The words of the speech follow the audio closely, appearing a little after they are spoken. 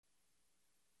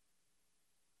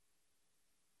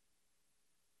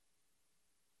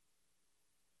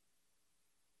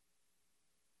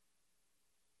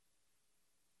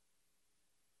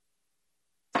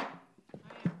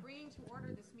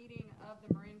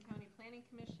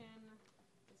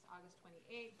August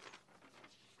 28th.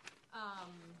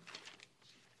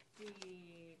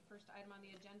 The first item on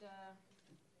the agenda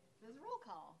is a roll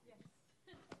call. Yes.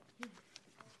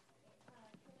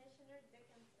 Commissioner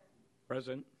Dickinson.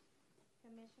 Present.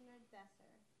 Commissioner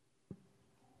Desser.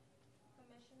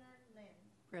 Commissioner Lynn.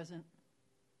 Present.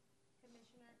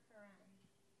 Commissioner Karan.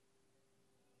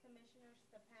 Commissioner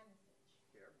Stepanisic.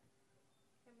 Here.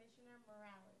 Commissioner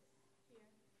Morales.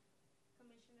 Here.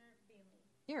 Commissioner Bealey.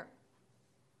 Here.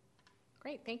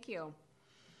 Great, thank you.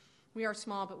 We are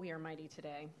small, but we are mighty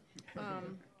today.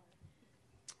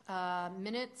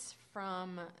 Minutes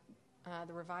from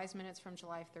the revised minutes from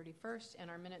July 31st and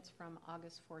our minutes from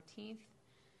August 14th.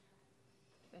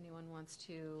 If anyone wants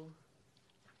to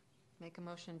make a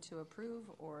motion to approve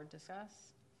or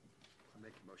discuss. I'll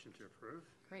make a motion to approve.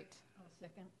 Great. I'll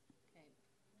second.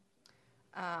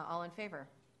 Okay. All in favor?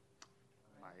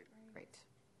 Aye. Great.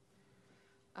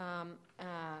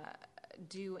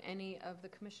 Do any of the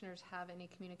commissioners have any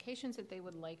communications that they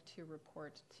would like to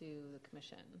report to the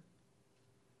commission?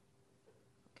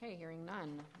 Okay, hearing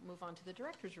none. Move on to the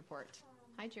director's report.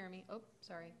 Hi, Jeremy. Oh,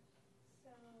 sorry. So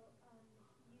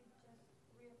you just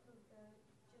reapproved the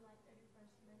July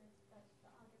 31st minutes, but the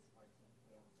August 14th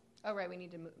we also. Oh, right, we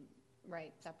need to move,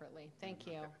 right, separately. Thank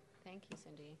you. Thank you,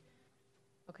 Cindy.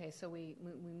 Okay, so we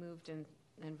moved and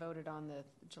voted on the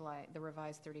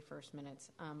revised 31st minutes.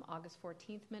 August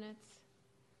 14th minutes.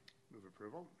 Move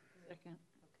approval. Second.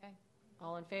 Okay.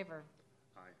 All in favor?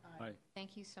 Aye. Aye.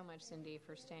 Thank you so much, Cindy,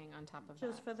 for staying on top of that.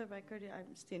 Just for the record, I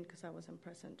abstained because I wasn't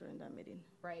present during that meeting.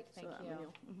 Right, thank So,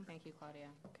 you. Mhm. Thank you, Claudia.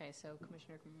 Okay, so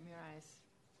Commissioner Moraes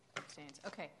abstains.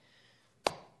 Okay.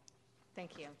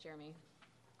 Thank you, Jeremy.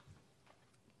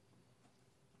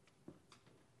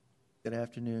 Good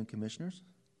afternoon, Commissioners.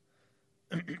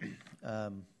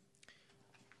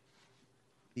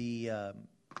 The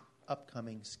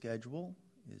upcoming schedule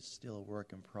is still a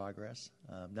work in progress.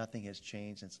 Nothing has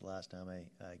changed since the last time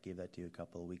I gave that to you a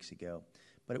couple of weeks ago,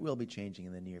 but it will be changing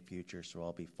in the near future, so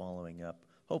I'll be following up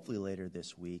hopefully later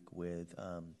this week with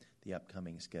the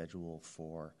upcoming schedule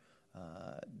for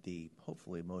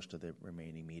hopefully most of the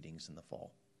remaining meetings in the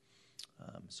fall.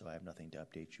 So I have nothing to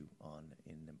update you on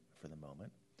for the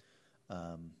moment.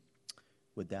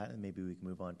 With that, and maybe we can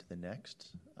move on to the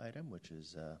next item, which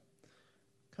is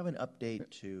kind of an update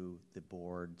to the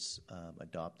board's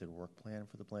adopted work plan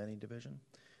for the planning division.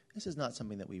 This is not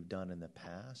something that we've done in the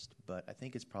past, but I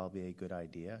think it's probably a good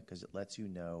idea because it lets you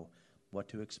know what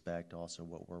to expect, also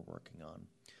what we're working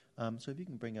on. So if you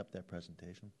can bring up that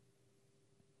presentation.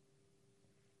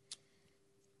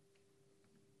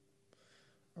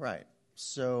 All right,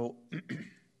 so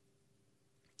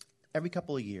every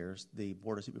couple of years, the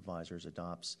Board of Supervisors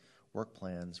adopts work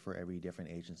plans for every different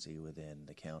agency within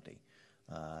the county.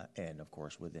 And, of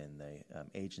course, within the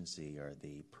agency are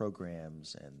the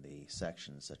programs and the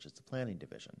sections such as the planning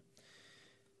division.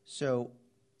 So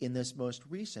in this most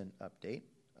recent update,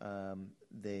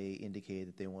 they indicated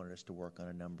that they wanted us to work on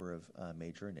a number of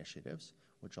major initiatives,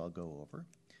 which I'll go over.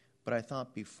 But I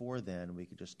thought before then we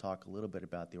could just talk a little bit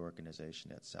about the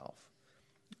organization itself.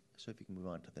 So if you can move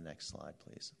on to the next slide,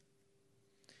 please.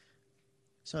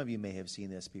 Some of you may have seen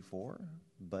this before,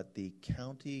 but the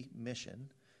county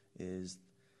mission is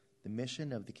the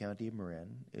mission of the County of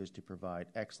Marin is to provide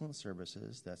excellent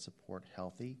services that support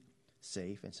healthy,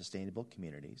 safe, and sustainable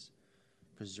communities,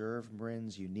 preserve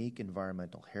Marin's unique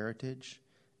environmental heritage,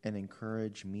 and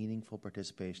encourage meaningful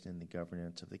participation in the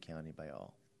governance of the county by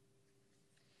all.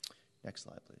 Next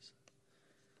slide, please.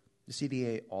 The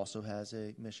CDA also has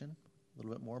a mission, a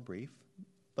little bit more brief,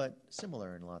 but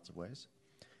similar in lots of ways.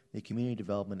 The Community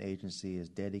Development Agency is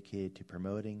dedicated to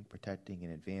promoting, protecting,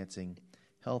 and advancing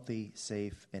healthy,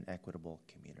 safe, and equitable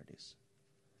communities.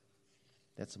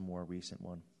 That's a more recent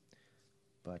one,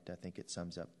 but I think it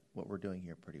sums up what we're doing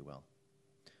here pretty well.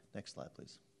 Next slide,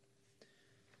 please.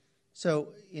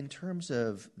 So in terms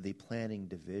of the planning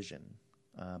division,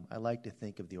 I like to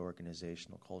think of the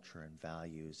organizational culture and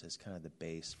values as kind of the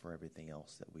base for everything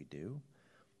else that we do.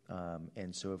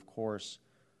 And so, of course,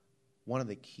 one of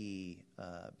the key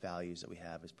values that we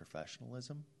have is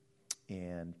professionalism.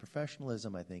 And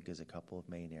professionalism, I think, is a couple of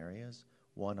main areas.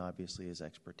 One, obviously, is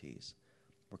expertise.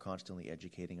 We're constantly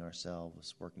educating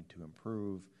ourselves, working to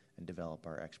improve and develop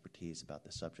our expertise about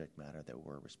the subject matter that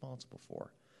we're responsible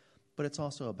for. But it's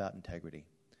also about integrity.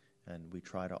 And we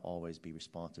try to always be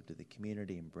responsive to the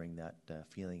community and bring that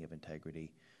feeling of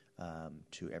integrity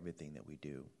to everything that we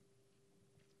do.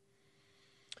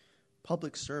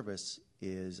 Public service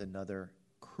is another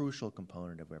crucial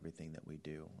component of everything that we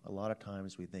do. A lot of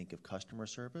times we think of customer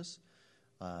service,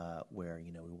 where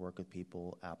we work with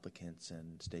people, applicants,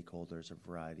 and stakeholders, a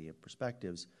variety of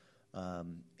perspectives.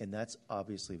 And that's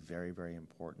obviously very, very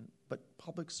important. But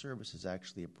public service is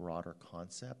actually a broader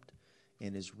concept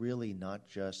and is really not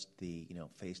just the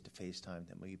face-to-face time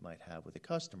that we might have with a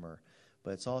customer,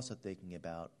 but it's also thinking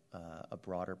about a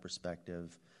broader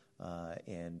perspective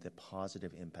and the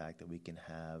positive impact that we can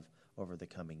have over the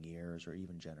coming years or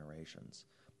even generations.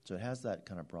 So it has that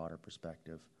kind of broader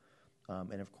perspective.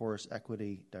 And of course,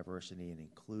 equity, diversity, and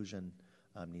inclusion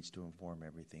needs to inform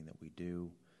everything that we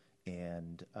do.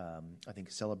 And I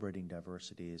think celebrating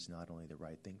diversity is not only the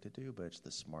right thing to do, but it's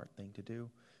the smart thing to do.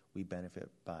 We benefit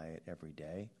by it every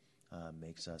day.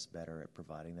 Makes us better at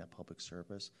providing that public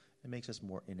service. It makes us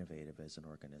more innovative as an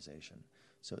organization.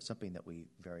 So it's something that we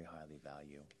very highly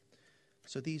value.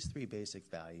 So these three basic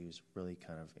values really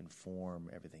kind of inform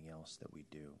everything else that we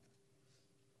do.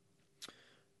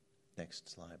 Next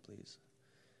slide, please.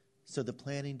 So the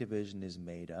planning division is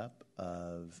made up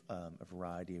of a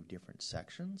variety of different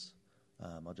sections.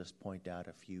 I'll just point out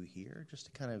a few here just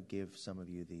to kind of give some of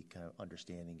you the kind of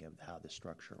understanding of how the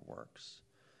structure works.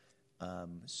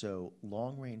 So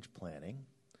long-range planning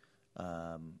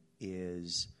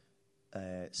is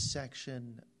a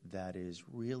section that is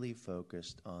really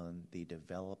focused on the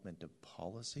development of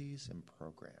policies and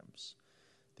programs.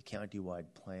 The countywide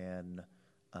plan,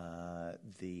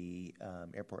 the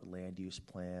airport land use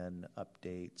plan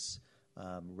updates,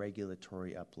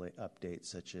 regulatory updates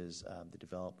such as the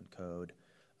development code,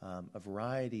 a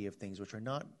variety of things which are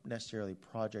not necessarily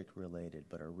project related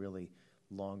but are really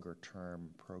longer term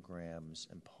programs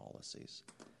and policies.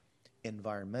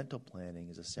 Environmental planning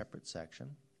is a separate section.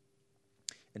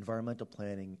 Environmental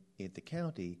planning at the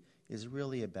county is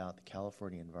really about the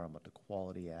California Environmental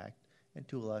Quality Act and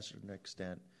to a lesser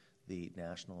extent the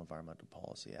National Environmental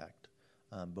Policy Act.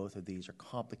 Both of these are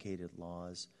complicated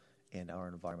laws, and our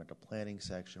environmental planning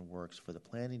section works for the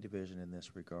planning division in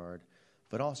this regard,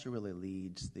 but also really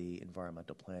leads the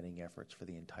environmental planning efforts for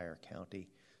the entire county.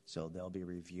 So they'll be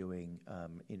reviewing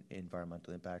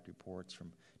environmental impact reports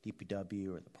from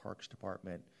DPW or the Parks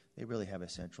Department. They really have a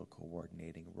central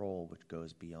coordinating role which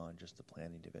goes beyond just the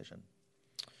planning division.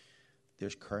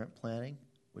 There's current planning,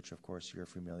 which of course you're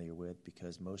familiar with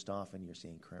because most often you're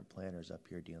seeing current planners up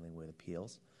here dealing with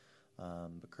appeals.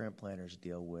 But current planners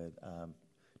deal with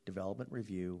development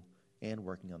review and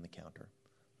working on the counter.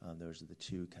 Those are the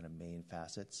two kind of main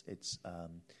facets. It's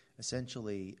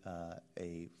essentially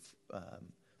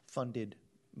funded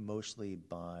mostly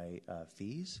by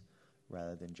fees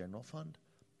rather than general fund,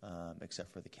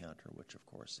 except for the counter, which of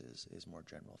course is more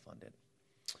general funded.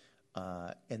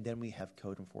 And then we have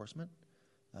code enforcement.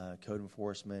 Code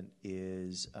enforcement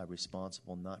is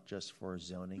responsible not just for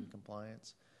zoning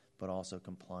compliance, but also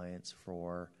compliance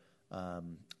for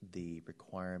the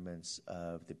requirements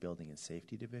of the Building and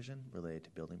Safety Division related to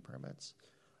building permits,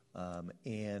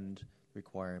 and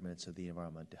requirements of the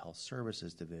Environmental Health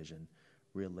Services Division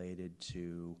related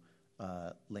to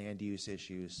land use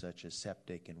issues such as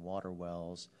septic and water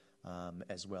wells,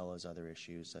 as well as other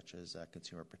issues such as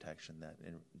consumer protection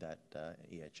that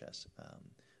EHS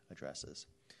addresses.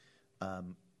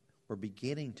 We're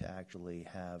beginning to actually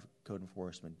have code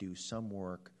enforcement do some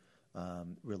work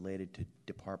related to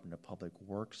Department of Public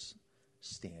Works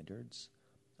standards,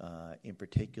 in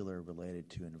particular related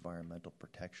to environmental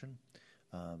protection.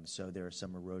 So there is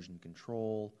some erosion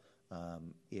control.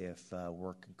 If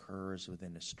work occurs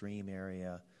within a stream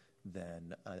area,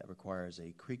 then that requires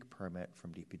a creek permit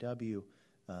from DPW,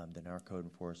 then our code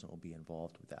enforcement will be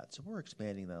involved with that. So we're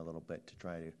expanding that a little bit to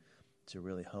try to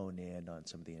really hone in on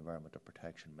some of the environmental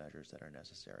protection measures that are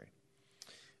necessary.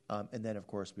 And then, of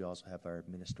course, we also have our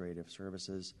administrative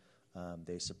services.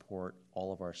 They support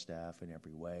all of our staff in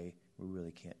every way. We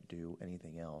really can't do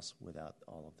anything else without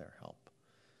all of their help.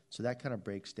 So that kind of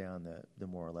breaks down the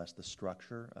more or less the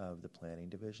structure of the planning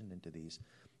division into these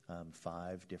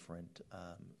five different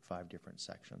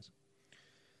sections.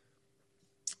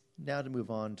 Now to move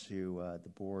on to the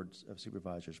Board of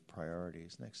Supervisors'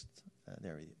 priorities. Next,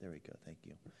 there we go. Thank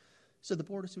you. So the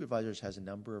Board of Supervisors has a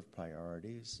number of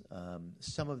priorities.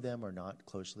 Some of them are not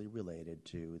closely related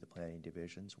to the planning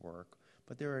division's work,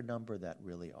 but there are a number that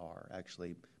really are.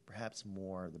 Actually, perhaps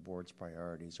more of the board's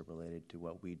priorities are related to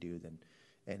what we do than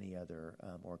any other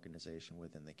organization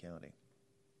within the county.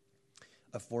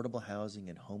 Affordable housing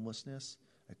and homelessness,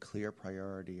 a clear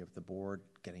priority of the board,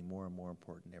 getting more and more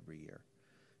important every year.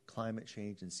 Climate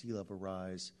change and sea level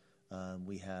rise,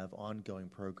 we have ongoing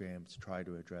programs to try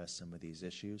to address some of these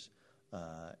issues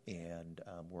and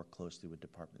work closely with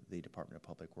the Department of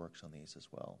Public Works on these as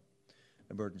well.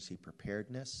 Emergency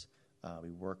preparedness,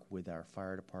 we work with our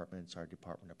fire departments, our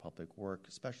Department of Public Works,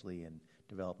 especially in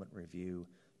development review,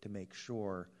 to make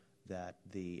sure that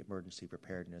the emergency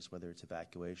preparedness, whether it's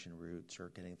evacuation routes or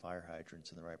getting fire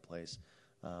hydrants in the right place,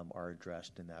 are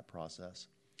addressed in that process.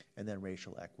 And then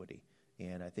racial equity.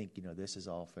 And I think, this is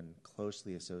often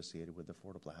closely associated with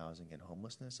affordable housing and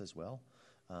homelessness as well,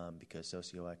 because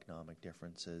socioeconomic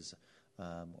differences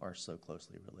are so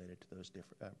closely related to those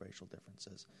racial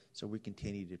differences. So we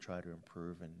continue to try to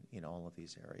improve in all of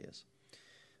these areas.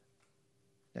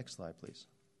 Next slide, please.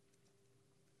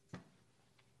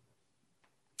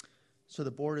 So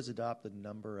the board has adopted a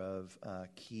number of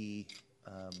key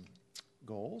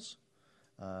goals.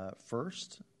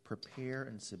 First, prepare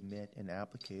and submit an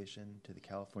application to the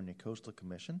California Coastal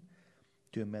Commission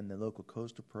to amend the local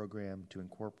coastal program to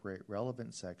incorporate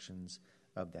relevant sections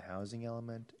of the housing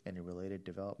element and the related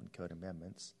development code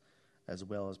amendments, as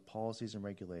well as policies and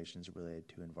regulations related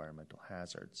to environmental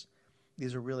hazards.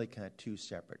 These are really kind of two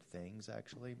separate things,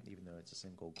 actually, even though it's a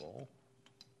single goal.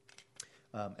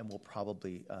 And will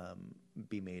probably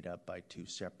be made up by two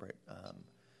separate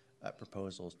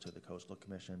proposals to the Coastal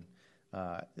Commission.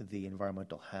 The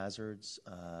environmental hazards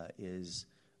is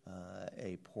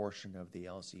a portion of the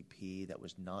LCP that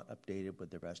was not updated with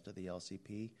the rest of the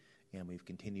LCP, and we've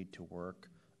continued to work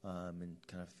and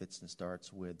kind of fits and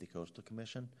starts with the Coastal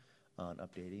Commission on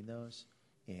updating those.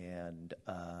 And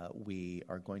we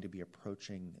are going to be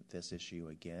approaching this issue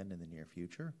again in the near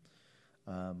future.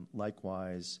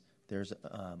 Likewise, there's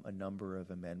a number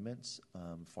of amendments,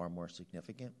 far more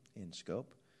significant in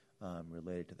scope,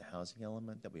 related to the housing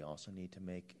element that we also need to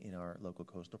make in our local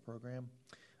coastal program.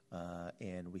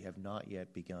 And we have not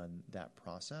yet begun that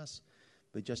process.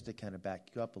 But just to kind of back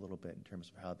you up a little bit in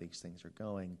terms of how these things are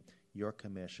going, your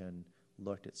commission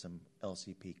looked at some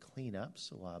LCP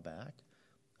cleanups a while back.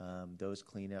 Those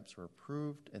cleanups were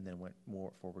approved and then went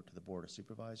more forward to the Board of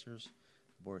Supervisors.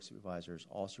 The Board of Supervisors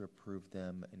also approved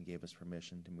them and gave us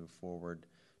permission to move forward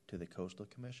to the Coastal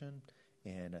Commission.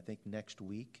 And I think next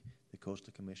week, the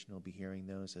Coastal Commission will be hearing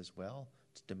those as well.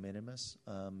 It's de minimis,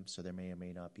 so there may or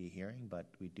may not be a hearing, but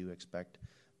we do expect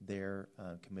their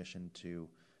commission to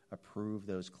approve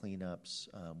those cleanups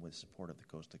with support of the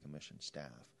Coastal Commission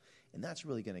staff. And that's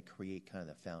really going to create kind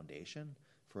of the foundation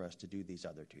for us to do these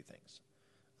other two things.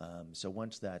 So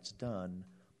once that's done,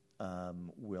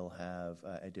 we'll have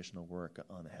additional work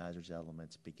on the hazards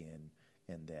elements begin,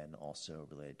 and then also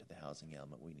related to the housing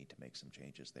element, we need to make some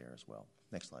changes there as well.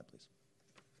 Next slide, please.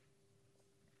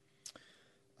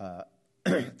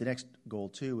 The next goal,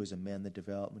 too, is amend the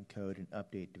development code and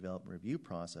update development review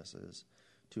processes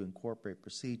to incorporate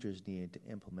procedures needed to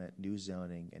implement new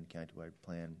zoning and countywide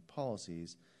plan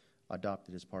policies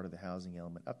adopted as part of the housing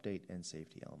element update and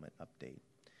safety element update.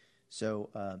 So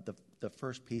the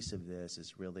first piece of this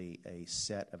is really a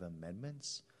set of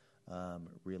amendments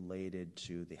related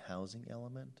to the housing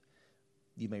element.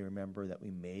 You may remember that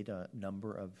we made a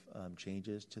number of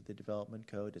changes to the development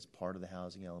code as part of the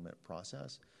housing element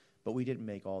process, but we didn't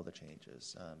make all the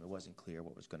changes. It wasn't clear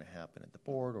what was going to happen at the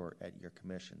board or at your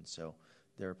commission, so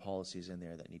there are policies in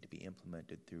there that need to be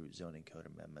implemented through zoning code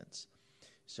amendments.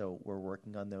 So we're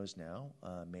working on those now.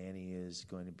 Manny is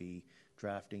going to be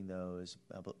drafting those,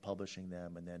 publishing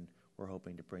them, and then we're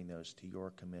hoping to bring those to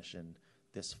your commission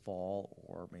this fall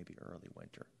or maybe early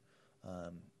winter.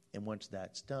 And once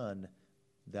that's done,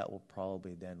 that will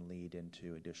probably then lead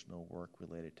into additional work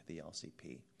related to the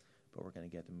LCP. But we're going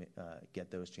to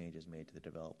get those changes made to the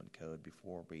development code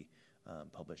before we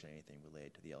publish anything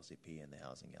related to the LCP and the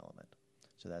housing element.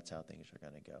 So that's how things are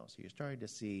going to go. So you're starting to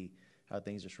see how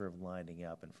things are sort of lining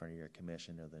up in front of your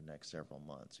commission over the next several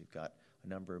months. We've got a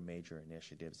number of major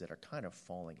initiatives that are kind of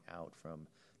falling out from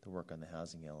the work on the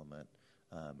housing element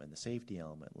and the safety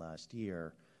element last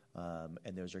year,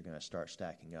 and those are going to start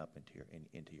stacking up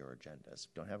into your agendas.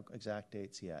 Don't have exact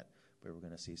dates yet, but we're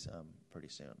going to see some pretty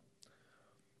soon.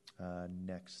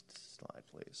 Next slide,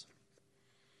 please.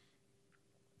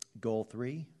 Goal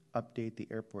 3, update the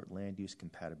airport land use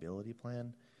compatibility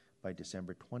plan by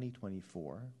December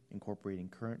 2024, incorporating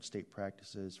current state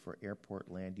practices for airport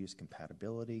land use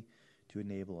compatibility to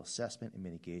enable assessment and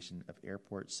mitigation of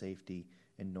airport safety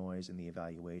and noise in the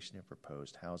evaluation of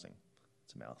proposed housing.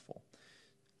 It's a mouthful.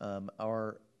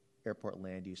 Our airport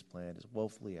land use plan is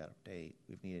woefully out of date.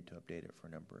 We've needed to update it for a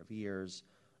number of years.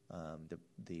 The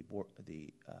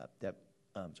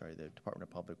Department of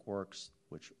Public Works,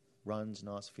 which runs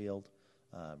Nosfield,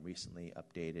 recently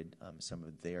updated some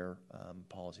of their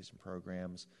policies and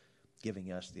programs,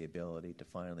 giving us the ability to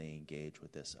finally engage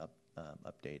with this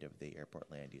update of the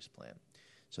airport land use plan.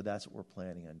 So that's what we're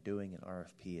planning on doing. An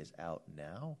RFP is out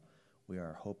now. We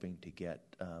are hoping to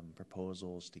get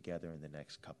proposals together in the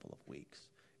next couple of weeks,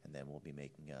 and then we'll be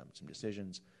making some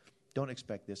decisions. don't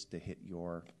expect this to hit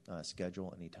your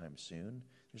schedule anytime soon.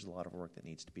 There's a lot of work that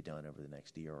needs to be done over the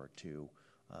next year or two,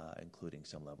 including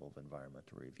some level of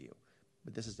environmental review.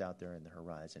 But this is out there in the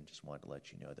horizon. Just wanted to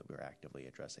let you know that we're actively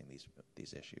addressing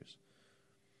these issues.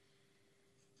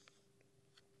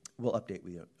 We'll update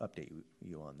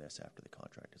you on this after the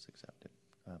contract is accepted.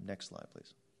 Next slide,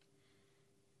 please.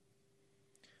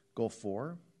 Goal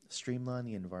 4, streamline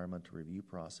the environmental review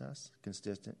process,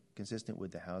 consistent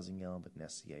with the housing element and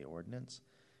SCA ordinance,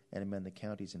 and amend the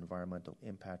county's environmental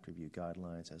impact review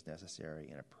guidelines as necessary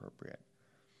and appropriate.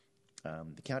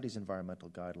 The county's environmental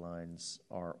guidelines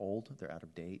are old. They're out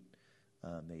of date.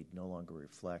 They no longer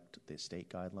reflect the state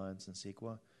guidelines in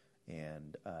CEQA,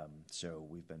 and so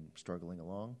we've been struggling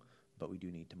along, but we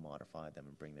do need to modify them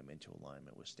and bring them into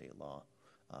alignment with state law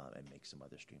and make some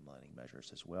other streamlining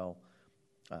measures as well.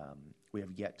 We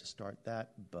have yet to start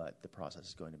that, but the process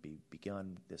is going to be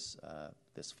begun this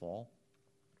fall,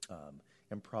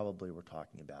 and probably we're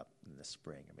talking about in the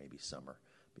spring or maybe summer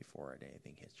before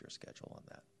anything hits your schedule on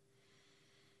that.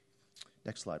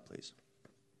 Next slide, please.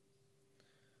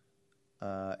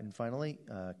 And finally,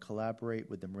 collaborate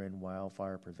with the Marin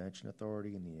Wildfire Prevention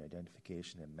Authority in the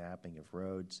identification and mapping of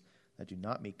roads that do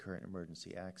not meet current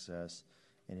emergency access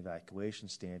and evacuation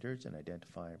standards, and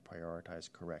identify and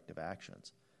prioritize corrective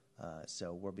actions.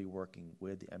 So we'll be working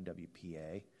with the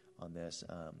MWPA on this.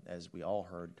 As we all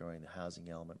heard during the housing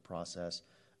element process,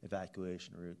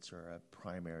 evacuation routes are a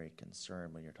primary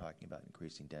concern when you're talking about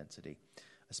increasing density,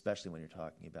 especially when you're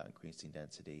talking about increasing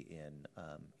density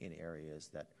in areas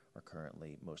that are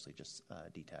currently mostly just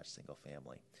detached single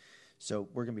family. So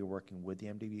we're going to be working with the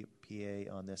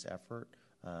MWPA on this effort.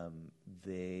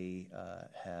 They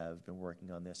have been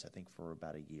working on this, I think, for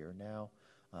about a year now.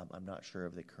 I'm not sure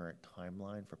of the current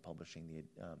timeline for publishing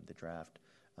the draft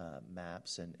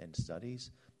maps and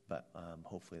studies, but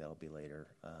hopefully that'll be later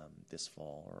this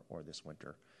fall or this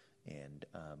winter. And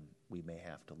we may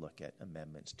have to look at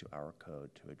amendments to our code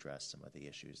to address some of the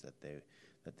issues that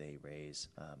they raise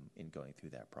in going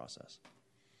through that process.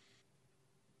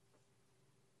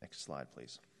 Next slide,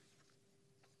 please.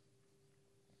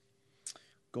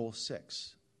 Goal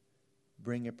 6,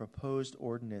 bring a proposed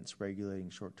ordinance regulating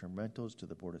short-term rentals to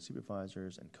the Board of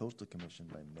Supervisors and Coastal Commission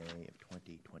by May of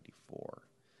 2024.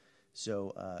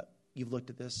 So you've looked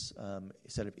at this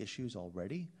set of issues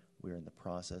already. We're in the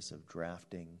process of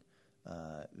drafting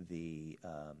the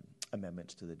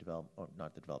amendments to the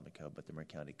not the development code, but the Marin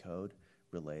County Code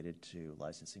related to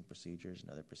licensing procedures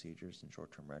and other procedures in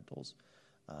short-term rentals.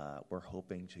 We're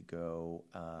hoping to go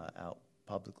out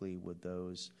publicly with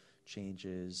those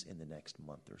changes in the next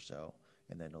month or so,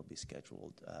 and then it'll be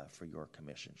scheduled for your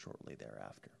commission shortly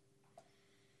thereafter.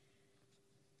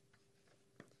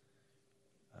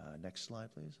 Next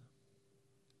slide, please.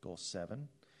 Goal 7.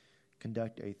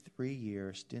 Conduct a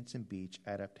 3-year Stinson Beach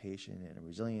adaptation and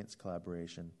resilience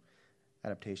collaboration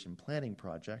adaptation planning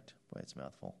project, boy, it's a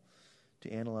mouthful,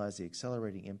 to analyze the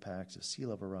accelerating impacts of sea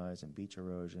level rise and beach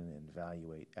erosion and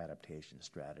evaluate adaptation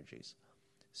strategies.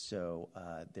 So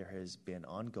there has been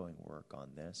ongoing work on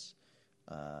this.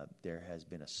 There has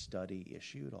been a study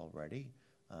issued already,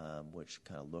 which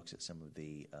kind of looks at some of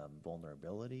the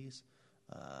vulnerabilities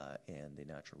and the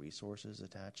natural resources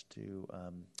attached to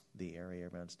the area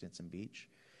around Stinson Beach.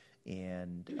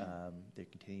 And they're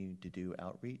continuing to do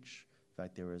outreach. In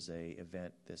fact, there was an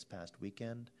event this past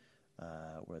weekend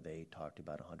where they talked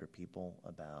about 100 people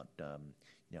about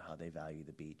how they value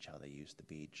the beach, how they use the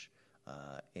beach.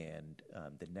 And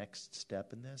the next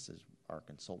step in this is our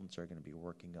consultants are going to be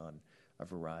working on a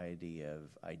variety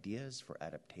of ideas for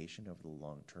adaptation over the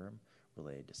long term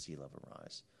related to sea level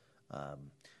rise.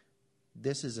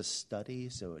 This is a study,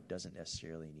 so it doesn't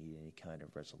necessarily need any kind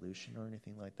of resolution or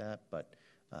anything like that, but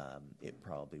it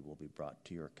probably will be brought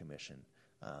to your commission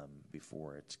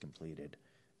before it's completed,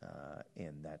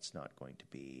 and that's not going to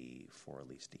be for at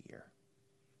least a year.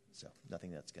 So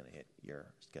nothing that's going to hit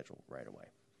your schedule right away.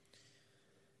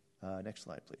 Next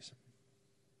slide, please.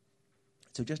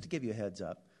 So just to give you a heads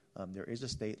up, there is a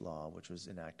state law which was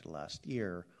enacted last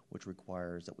year which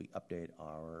requires that we update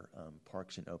our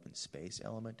parks and open space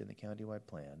element in the countywide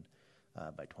plan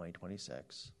by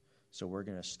 2026. So we're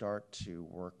going to start to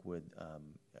work with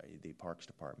the Parks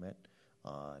Department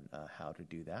on how to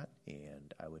do that,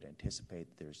 and I would anticipate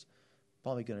there's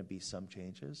probably going to be some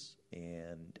changes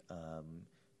and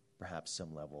perhaps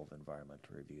some level of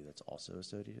environmental review that's also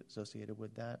associated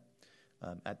with that.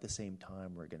 At the same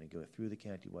time, we're going to go through the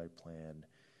countywide plan.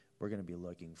 We're going to be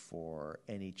looking for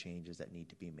any changes that need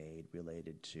to be made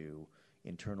related to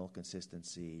internal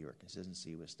consistency or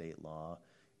consistency with state law.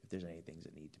 If there's any things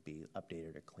that need to be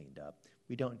updated or cleaned up.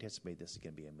 We don't anticipate this is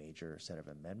going to be a major set of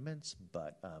amendments,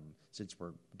 but since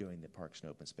we're doing the parks and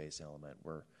open space element,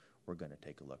 we're going to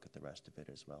take a look at the rest of it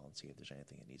as well and see if there's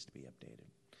anything that needs to be updated.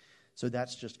 So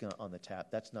that's just going to, on the tap.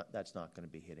 That's not going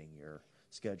to be hitting your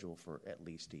schedule for at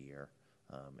least a year,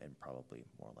 and probably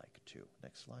more like 2.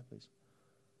 Next slide, please.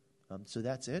 So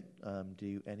that's it.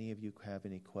 Do any of you have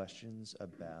any questions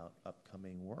about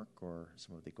upcoming work or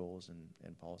some of the goals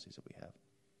and policies that we have?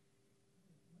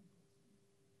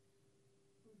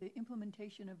 The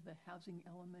implementation of the housing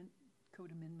element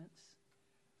code amendments,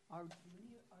 are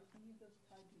any of those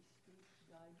tied to state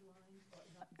guidelines, or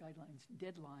not guidelines,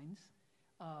 deadlines,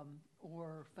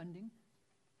 or funding?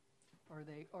 Or is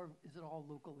it all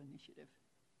local initiative?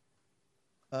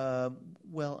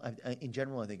 Well, in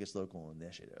general, I think it's local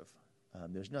initiative.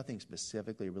 There's nothing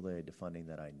specifically related to funding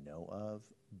that I know of,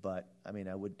 but I mean,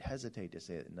 I would hesitate to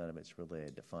say that none of it's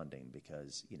related to funding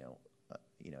because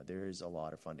there is a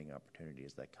lot of funding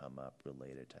opportunities that come up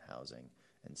related to housing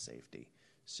and safety.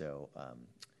 So,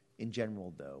 in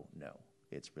general, though, no,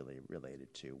 it's really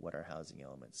related to what our housing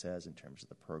element says in terms of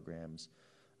the programs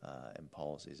and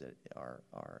policies that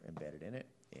are embedded in it,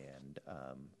 and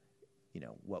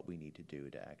what we need to do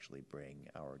to actually bring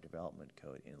our development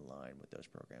code in line with those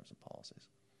programs and policies.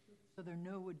 So there are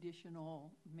no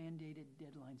additional mandated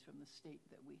deadlines from the state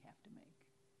that we have to make?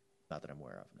 Not that I'm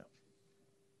aware of, no.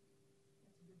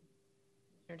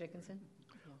 Mayor Dickinson?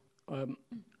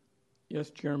 Yes,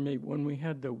 Jeremy, when we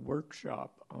had the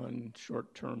workshop on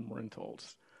short-term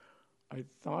rentals, I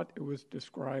thought it was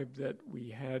described that we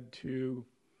had to,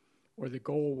 or the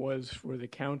goal was for the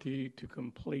county to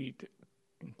complete,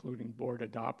 including board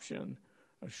adoption,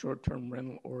 a short-term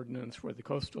rental ordinance for the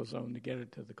coastal zone to get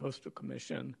it to the Coastal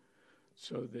Commission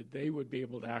so that they would be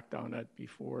able to act on it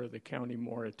before the county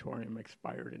moratorium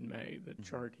expired in May. The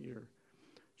chart here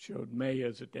showed May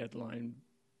as a deadline,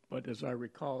 but as I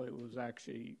recall, it was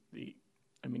actually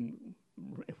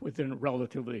within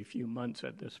relatively a few months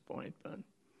at this point. But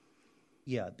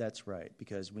Yeah, that's right,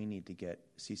 because we need to get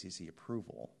CCC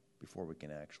approval before we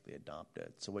can actually adopt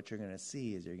it. So what you're going to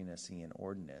see is you're going to see an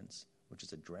ordinance, which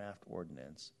is a draft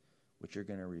ordinance, which you're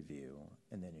going to review,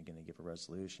 and then you're going to give a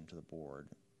resolution to the board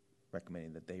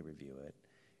recommending that they review it,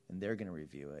 and they're going to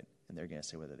review it, and they're going to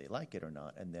say whether they like it or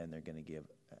not, and then they're going to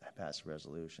pass a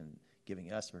resolution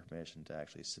giving us permission to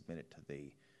actually submit it to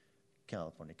the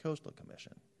California Coastal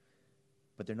Commission.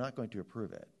 But they're not going to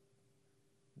approve it.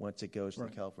 Once it goes to the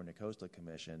California Coastal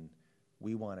Commission,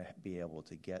 we want to be able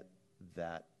to get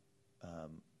that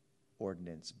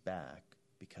ordinance back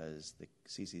because the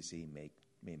CCC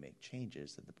may make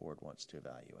changes that the board wants to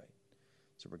evaluate.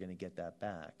 So we're going to get that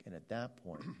back, and at that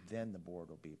point, then the board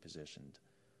will be positioned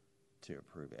to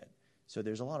approve it. So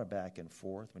there's a lot of back and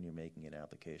forth when you're making an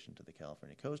application to the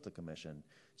California Coastal Commission.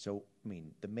 So, I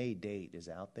mean, the May date is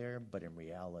out there, but in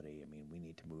reality, I mean, we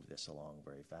need to move this along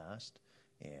very fast.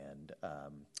 And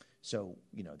so,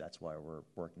 that's why we're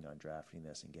working on drafting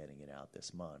this and getting it out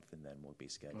this month, and then we'll be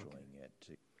scheduling it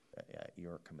to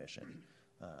your commission,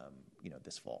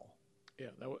 this fall. yeah,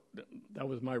 that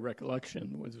was my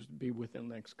recollection, was to be within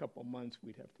the next couple of months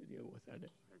we'd have to deal with that.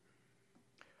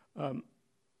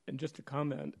 And just to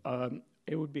comment,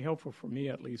 it would be helpful for me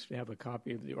at least to have a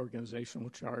copy of the organizational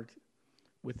chart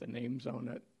with the names on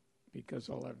it, because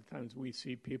a lot of times we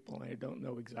see people and I don't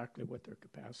know exactly what their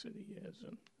capacity is.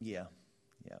 And Yeah.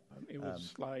 it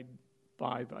was slide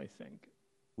 5, I think.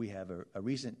 We have a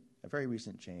very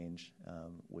recent change,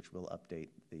 which will update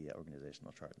the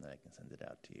organizational chart, and then I can send it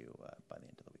out to you by the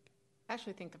end of the week. I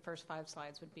actually think the first 5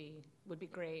 slides would be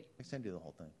great. I can send you the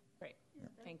whole thing. Great,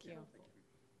 thank you.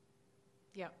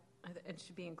 Yeah, it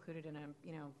should be included in a,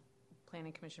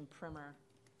 planning commission primer.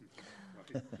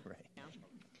 Right.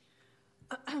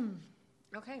 Yeah.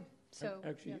 Okay, so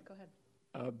Actually, go ahead.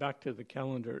 Back to the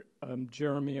calendar.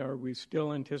 Jeremy, are we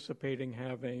still anticipating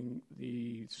having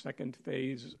the second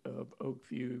phase of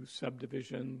Oakview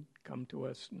subdivision come to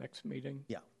us next meeting?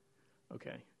 Yeah.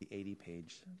 Okay. The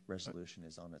 80-page resolution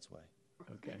is on its way.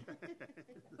 Okay.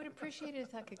 Would appreciate it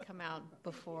if that could come out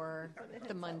before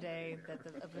the Monday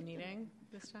of the meeting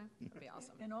this time. That'd be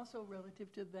awesome. And also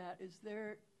relative to that, is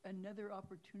there another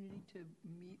opportunity to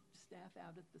meet staff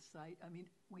out at the site? I mean,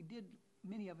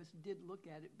 many of us did look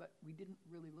at it, but we didn't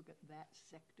really look at that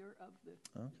sector of the...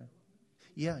 Okay.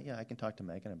 Yeah, I can talk to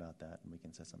Megan about that, and we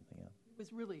can set something up. It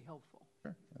was really helpful.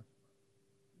 Sure, yeah.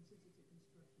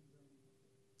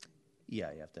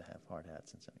 Yeah, you have to have hard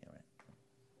hats and something, right?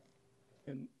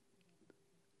 And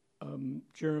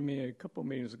Jeremy, a couple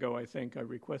meetings ago, I think I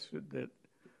requested that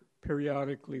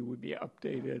periodically would be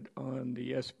updated on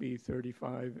the SB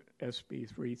 35, SB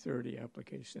 330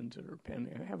 applications that are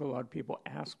pending. I have a lot of people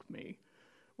ask me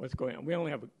what's going on. We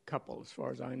only have a couple, as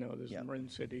far as I know. There's Marin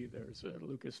City, there's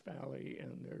Lucas Valley,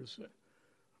 and there's,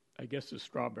 I guess, the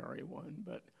Strawberry one.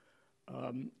 But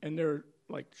and they're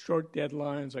like short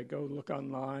deadlines. I go look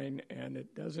online, and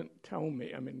it doesn't tell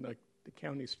me. I mean, like the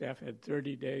county staff had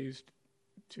 30 days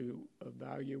to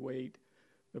evaluate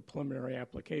the preliminary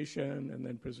application, and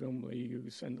then presumably you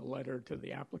send a letter to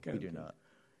the applicant. We do not.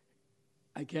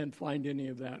 I can't find any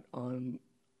of that on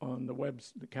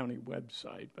the county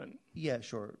website, but Yeah,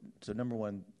 sure. So number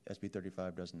one, SB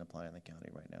 35 doesn't apply in the county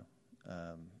right now.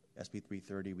 SB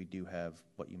 330, we do have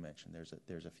what you mentioned.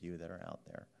 There's a few that are out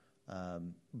there.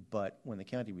 But when the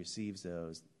county receives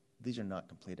those, these are not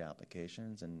complete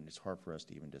applications, and it's hard for us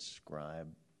to even describe.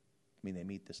 I mean, they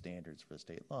meet the standards for the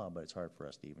state law, but it's hard for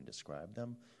us to even describe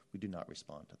them. We do not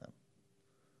respond to them.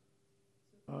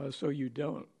 so you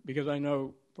don't, because I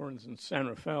know, for instance, San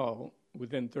Rafael,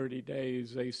 within 30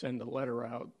 days, they send a letter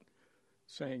out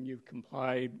saying you've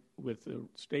complied with the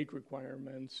state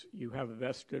requirements, you have a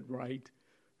vested right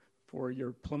for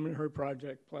your preliminary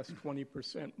project plus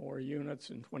 20% more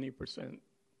units and 20%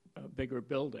 bigger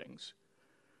buildings.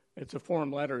 It's a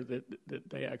form letter that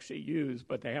they actually use,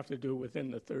 but they have to do it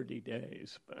within the 30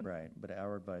 days. But Right. But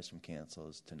our advice from council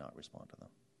is to not respond to them.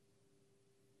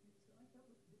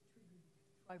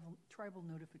 Tribal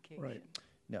notification. Right.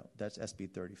 No, that's SB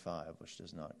 35, which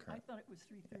does not I currently. thought it was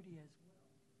 330 as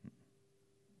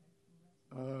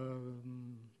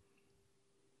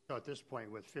So at this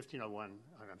point, with 1501,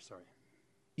 I'm sorry.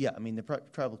 Yeah, I mean, the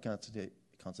tribal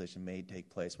consultation may take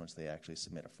place once they actually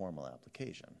submit a formal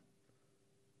application.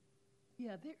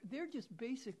 Yeah, they're just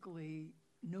basically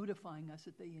notifying us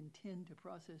that they intend to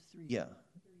process 330. Yeah.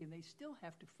 And they still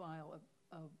have to file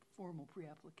a formal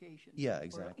pre-application. Yeah, Or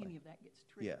exactly. any of that gets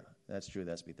Yeah, triggered. that's true.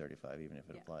 That's SB 35, even if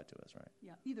it Yeah. applied to us, right?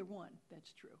 Yeah, either one,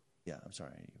 that's true. Yeah, I'm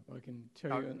sorry. I can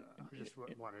tell you. I just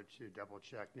wanted to double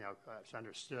check. Now, it's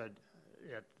understood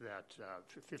that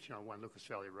 1501 Lucas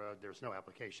Valley Road, there's no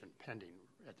application pending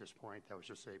at this point. That was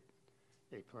just a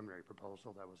preliminary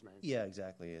proposal that was made. Yeah,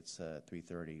 exactly. It's a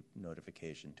 330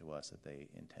 notification to us that they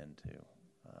intend to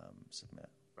submit.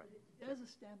 Right. It does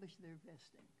establish their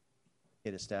vesting.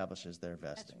 It establishes their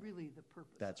That's vesting. really the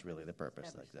purpose. That's of really it, the purpose,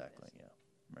 establish their exactly, vesting.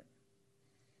 yeah. Right.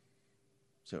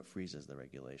 So it freezes the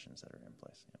regulations that are in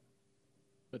place, yeah.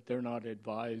 But they're not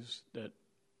advised that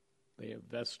they have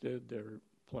vested their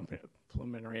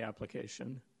preliminary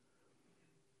application.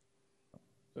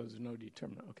 So there's no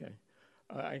determinant. Okay.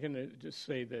 I can just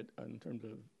say that in terms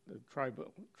of the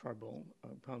tribal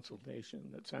consultation,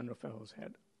 that San Rafael has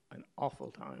had an awful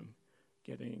time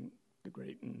getting the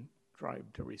Grayton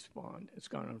tribe to respond. It's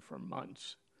gone on for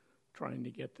months trying to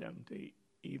get them to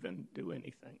even do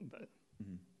anything. But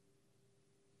Mm-hmm.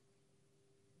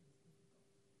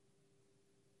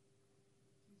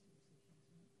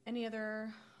 Any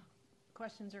other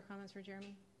questions or comments for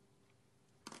Jeremy?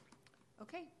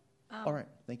 Okay. All right,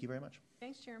 thank you very much.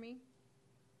 Thanks, Jeremy.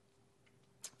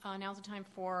 Now's the time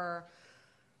for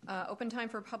open time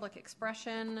for public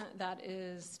expression. That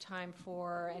is time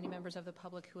for any members of the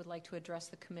public who would like to address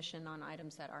the commission on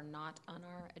items that are not on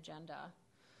our agenda.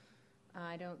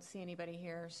 I don't see anybody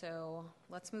here, so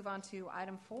let's move on to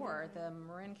item 4, the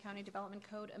Marin County Development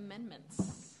Code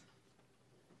amendments.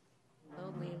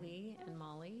 Hello, Lily and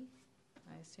Molly,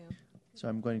 I assume. So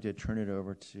I'm going to turn it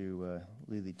over to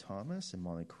Lily Thomas and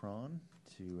Molly Cron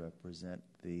to present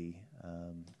the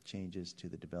changes to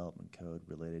the development code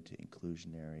related to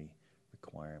inclusionary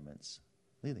requirements.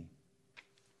 Lily.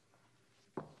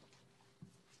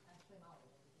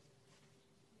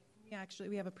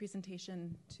 We have a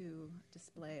presentation to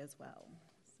display as well.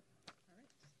 So, all right,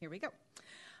 here we go.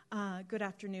 Good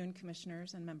afternoon,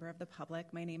 commissioners and member of the public.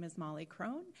 My name is Molly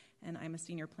Crone, and I'm a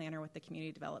senior planner with the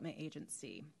Community Development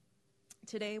Agency.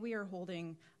 Today we are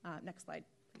holding, next slide,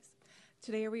 please.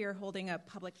 Today we are holding a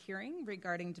public hearing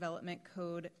regarding development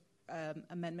code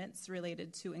amendments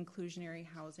related to inclusionary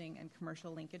housing and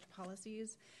commercial linkage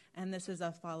policies, and this is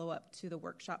a follow-up to the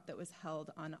workshop that was held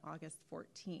on August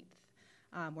 14th.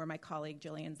 Where my colleague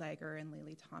Jillian Zeiger and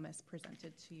Lily Thomas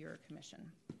presented to your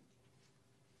commission.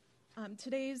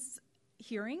 Today's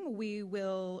hearing, we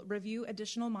will review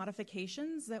additional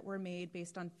modifications that were made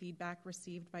based on feedback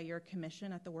received by your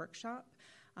commission at the workshop.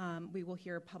 We will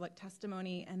hear public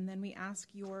testimony, and then we ask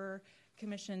your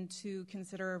commission to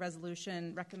consider a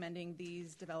resolution recommending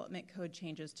these development code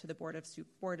changes to the Board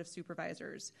of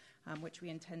Supervisors, which we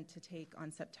intend to take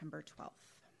on September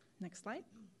 12th. Next slide.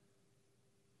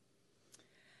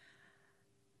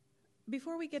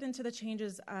 Before we get into the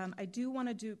changes, I do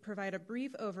want to provide a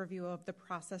brief overview of the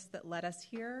process that led us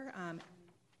here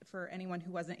for anyone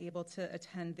who wasn't able to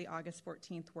attend the August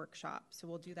 14th workshop. So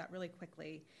we'll do that really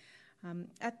quickly.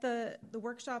 At the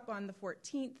workshop on the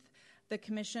 14th, the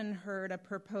Commission heard a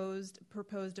proposed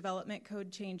development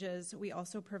code changes. We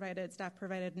also staff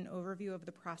provided an overview of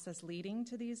the process leading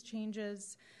to these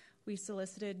changes. We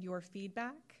solicited your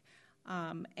feedback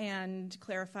and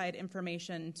clarified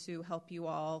information to help you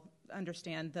all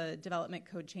understand the development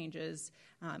code changes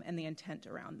and the intent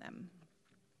around them.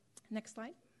 Next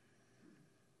slide.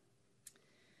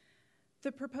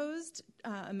 The proposed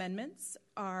amendments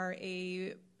are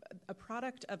a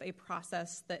product of a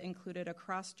process that included a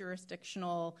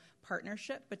cross-jurisdictional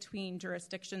partnership between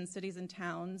jurisdictions, cities, and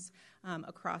towns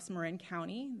across Marin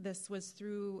County. This was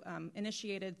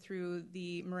initiated through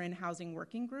the Marin Housing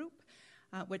Working Group,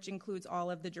 which includes all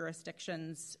of the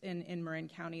jurisdictions in Marin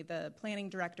County, the planning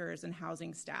directors and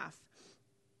housing staff.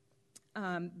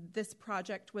 This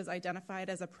project was identified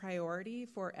as a priority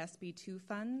for SB2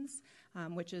 funds,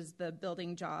 which is the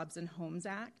Building Jobs and Homes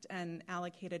Act, and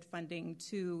allocated funding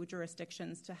to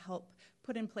jurisdictions to help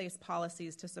put in place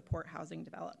policies to support housing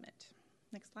development.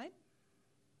 Next slide.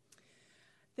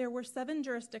 There were 7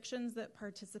 jurisdictions that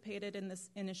participated in this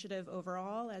initiative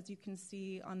overall. As you can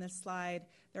see on this slide,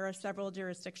 there are several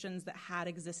jurisdictions that had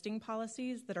existing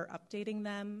policies that are updating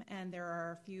them, and there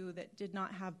are a few that did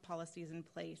not have policies in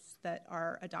place that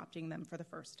are adopting them for the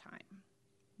first time.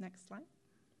 Next slide.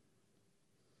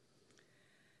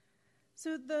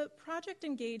 So the project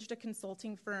engaged a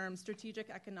consulting firm, Strategic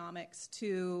Economics,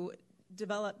 to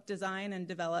design and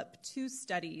develop 2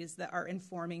 studies that are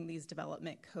informing these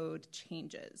development code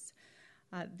changes.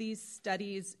 These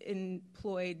studies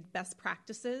employed best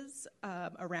practices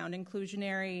around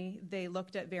inclusionary. They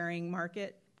looked at varying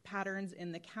market patterns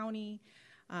in the county,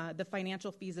 the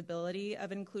financial feasibility of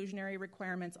inclusionary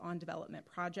requirements on development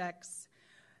projects.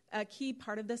 A key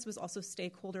part of this was also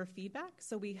stakeholder feedback.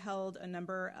 So we held a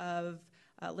number of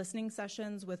listening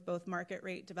sessions with both market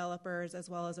rate developers as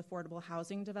well as affordable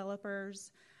housing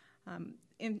developers.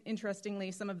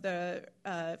 Interestingly, some of the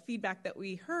feedback that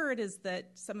we heard is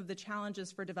that some of the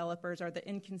challenges for developers are the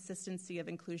inconsistency of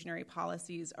inclusionary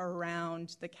policies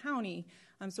around the county.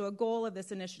 So a goal of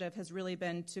this initiative has really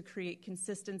been to create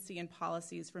consistency in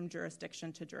policies from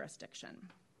jurisdiction to jurisdiction.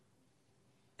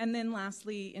 And then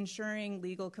lastly, ensuring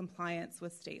legal compliance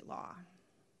with state law.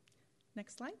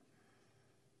 Next slide.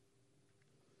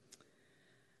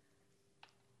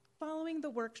 Following the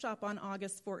workshop on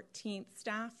August 14th,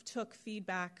 staff took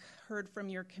feedback heard from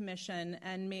your commission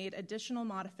and made additional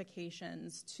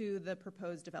modifications to the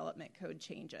proposed development code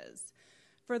changes.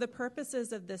 For the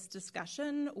purposes of this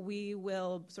discussion, we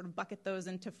will sort of bucket those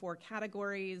into 4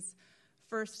 categories.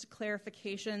 First,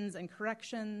 clarifications and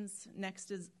corrections.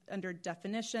 Next is under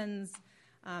definitions.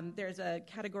 There's a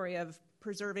category of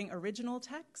preserving original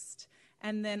text.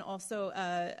 And then also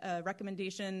a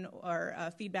recommendation or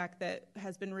feedback that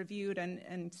has been reviewed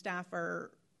and staff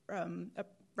are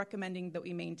recommending that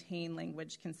we maintain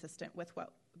language consistent with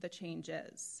what the change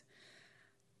is.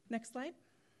 Next slide.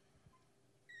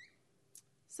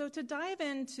 So to dive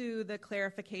into the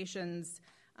clarifications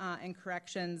and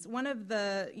corrections, one of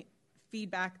the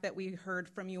feedback that we heard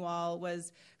from you all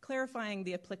was clarifying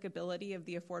the applicability of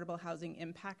the affordable housing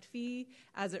impact fee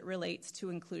as it relates to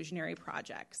inclusionary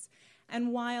projects.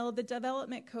 And while the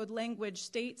development code language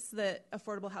states that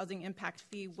affordable housing impact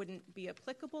fee wouldn't be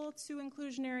applicable to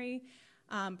inclusionary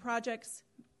projects,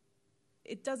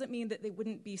 it doesn't mean that they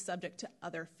wouldn't be subject to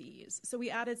other fees. So we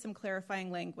added some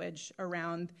clarifying language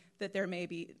around that there may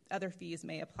be other fees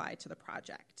may apply to the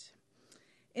project.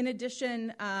 In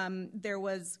addition, there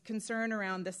was concern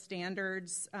around the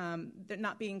standards, there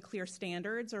not being clear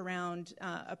standards around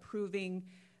approving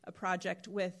a project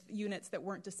with units that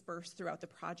weren't dispersed throughout the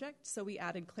project. So we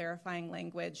added clarifying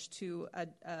language to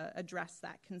address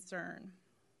that concern.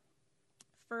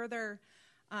 Further,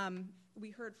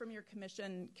 we heard from your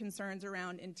commission concerns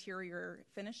around interior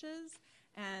finishes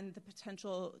and the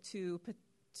potential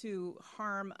to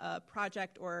harm a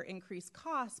project or increase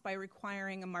costs by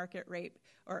requiring a market rate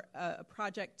or a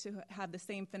project to have the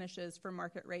same finishes for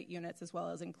market rate units as well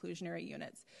as inclusionary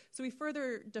units. So we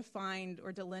further defined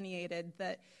or delineated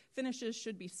that finishes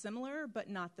should be similar but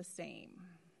not the same.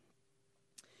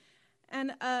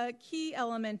 And a key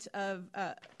element of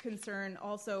concern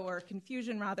also, or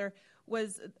confusion rather,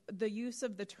 was the use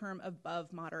of the term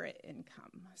above moderate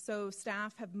income. So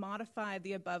staff have modified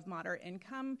the above moderate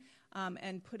income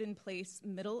and put in place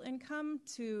middle income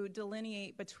to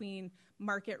delineate between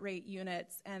market rate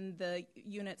units and the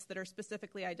units that are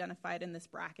specifically identified in this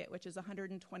bracket, which is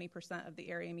 120% of the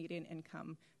area median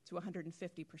income to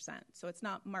 150%. So it's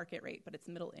not market rate, but it's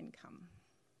middle income.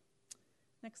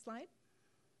 Next slide.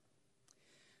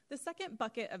 The second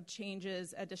bucket of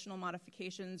changes, additional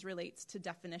modifications, relates to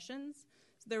definitions.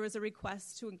 So there was a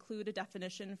request to include a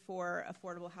definition for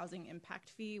affordable housing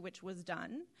impact fee, which was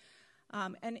done.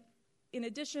 And in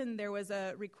addition, there was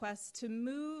a request to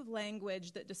move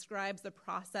language that describes the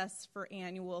process for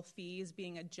annual fees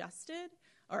being adjusted,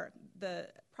 or the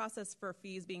process for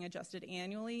fees being adjusted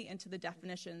annually, into the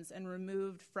definitions and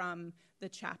removed from the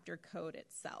chapter code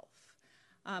itself,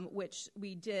 which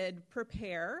we did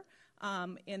prepare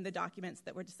in the documents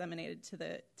that were disseminated to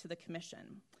the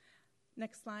commission.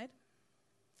 Next slide.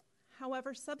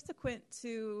 However, subsequent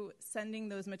to sending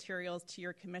those materials to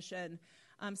your commission,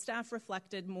 staff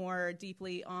reflected more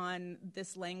deeply on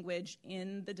this language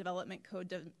in the development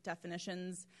code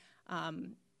definitions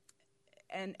and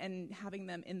having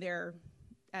them in there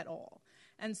at all.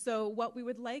 And so what we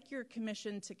would like your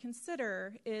commission to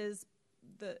consider is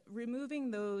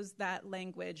removing that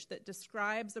language that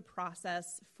describes a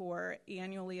process for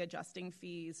annually adjusting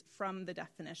fees from the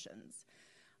definitions.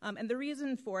 And the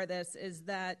reason for this is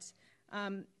that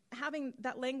having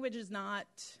that language is not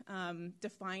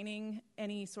defining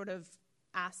any sort of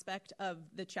aspect of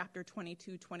the Chapter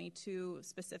 2222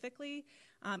 specifically.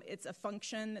 It's a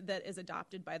function that is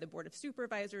adopted by the Board of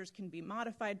Supervisors, can be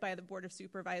modified by the Board of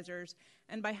Supervisors,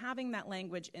 and by having that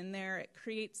language in there, it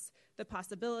creates the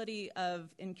possibility of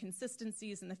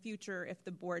inconsistencies in the future if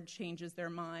the board changes their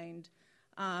mind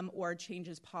or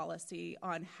changes policy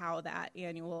on how that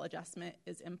annual adjustment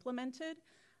is implemented.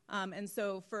 And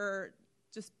so for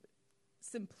just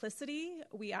simplicity,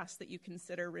 we ask that you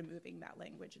consider removing that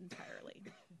language entirely.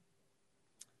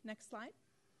 Next slide.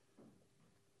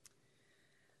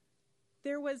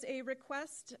 There was a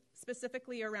request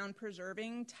specifically around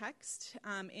preserving text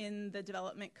in the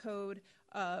development code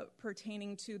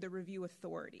pertaining to the review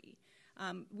authority.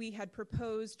 We had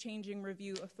proposed changing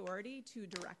review authority to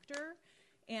director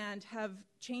and have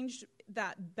changed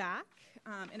that back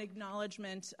in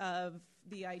acknowledgement of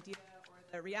the idea or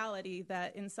the reality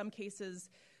that in some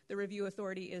cases the review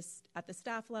authority is at the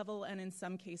staff level and in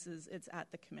some cases it's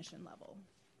at the commission level.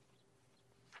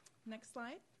 Next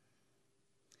slide.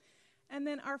 And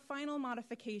then our final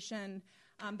modification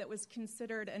that was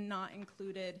considered and not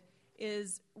included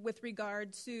is with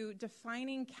regard to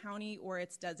defining county or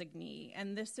its designee.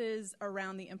 And this is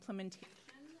around the implementation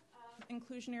of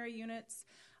inclusionary units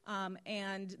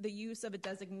and the use of a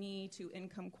designee to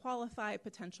income qualify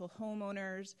potential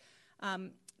homeowners.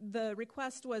 The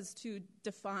request was to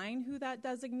define who that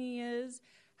designee is.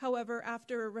 However,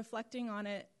 after reflecting on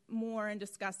it more and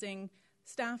discussing,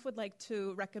 staff would like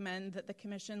to recommend that the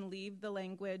commission leave the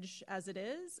language as it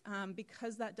is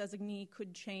because that designee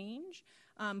could change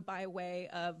by way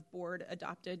of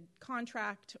board-adopted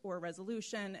contract or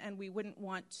resolution, and we wouldn't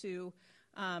want to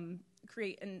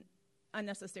create an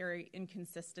unnecessary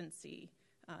inconsistency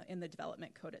in the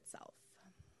development code itself.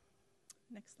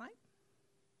 Next slide.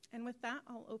 And with that,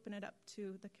 I'll open it up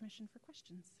to the commission for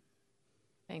questions.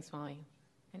 Thanks, Molly.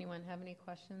 Anyone have any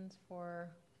questions for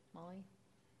Molly?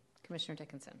 Commissioner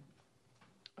Dickinson.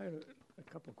 I have a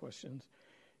couple questions.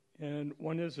 And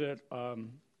one is that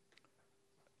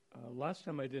last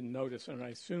time I didn't notice, and I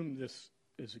assume this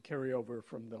is a carryover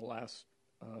from the last,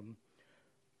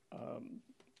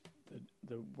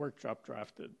 the workshop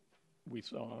draft that we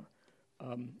saw.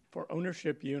 For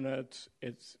ownership units,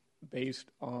 it's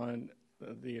based on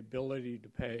the ability to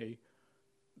pay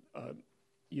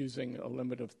using a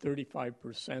limit of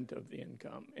 35% of the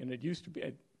income. And it used to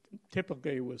be,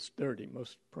 typically it was 30.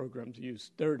 Most programs use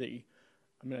 30.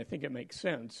 I mean, I think it makes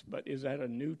sense, but is that a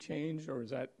new change or is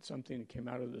that something that came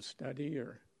out of the study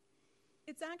or?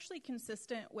 It's actually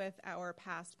consistent with our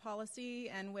past policy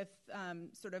and with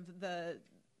sort of the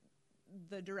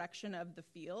direction of the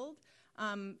field.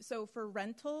 So for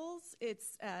rentals,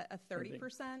 it's a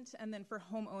 30%, and then for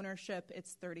home ownership,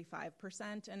 it's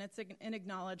 35%. And it's an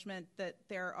acknowledgement that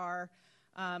there are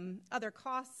other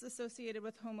costs associated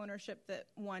with home ownership that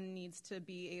one needs to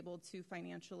be able to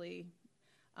financially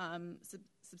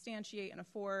substantiate and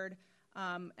afford,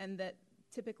 and that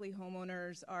typically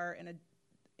homeowners are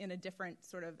in a different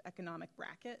sort of economic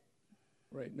bracket.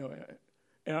 Right. No,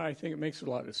 and I think it makes a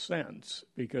lot of sense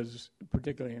because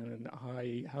particularly in a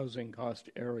high housing cost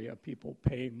area, people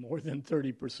pay more than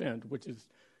 30%, which is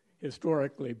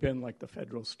historically been like the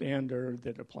federal standard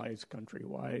that applies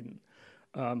countrywide.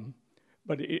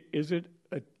 But is it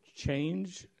a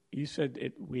change? You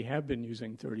said we have been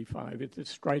using 35. It's a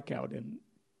strikeout in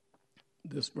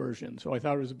this version. So I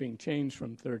thought it was being changed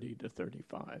from 30 to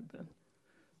 35.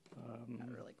 Not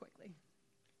really quickly.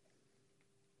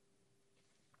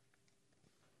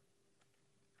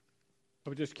 I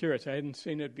was just curious. I hadn't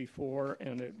seen it before,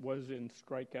 and it was in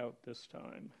strikeout this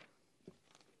time.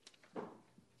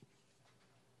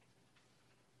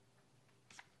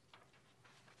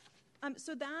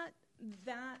 So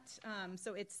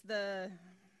it's the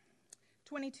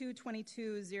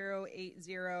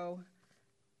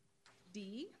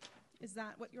 22-22-080D. Is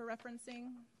that what you're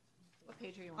referencing? What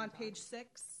page are you On page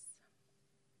 6?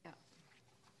 Yeah.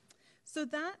 So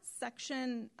that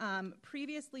section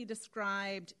previously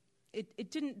described,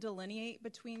 it didn't delineate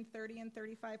between 30 and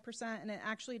 35%, and it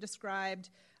actually described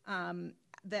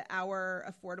that our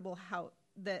affordable house,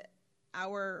 that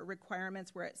our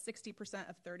requirements were at 60%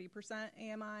 of 30%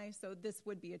 AMI, so this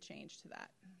would be a change to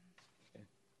that. Okay.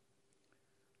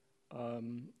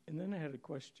 And then I had a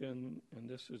question, and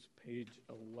this is page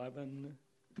 11.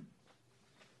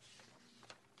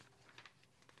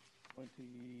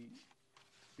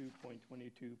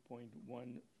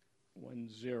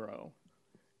 22.22.110.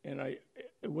 And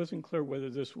it wasn't clear whether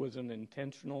this was an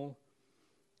intentional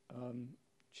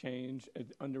change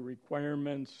under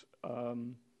requirements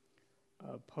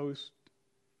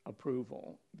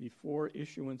post-approval before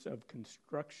issuance of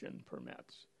construction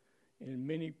permits. In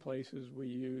many places, we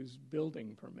use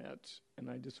building permits,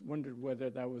 and I just wondered whether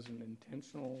that was an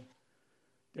intentional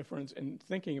difference. And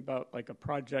thinking about like a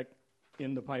project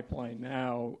in the pipeline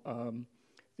now,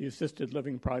 the assisted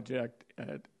living project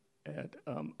at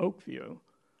Oakview,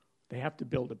 they have to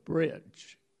build a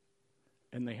bridge,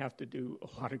 and they have to do a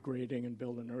lot of grading and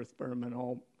build an earth berm and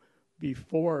all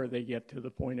before they get to the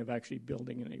point of actually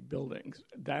building any buildings.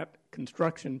 That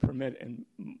construction permit, in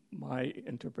my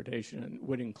interpretation,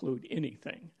 would include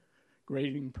anything.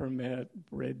 Grading permit,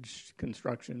 bridge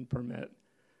construction permit.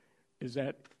 Is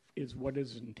what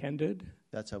is intended?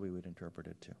 That's how we would interpret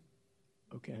it too.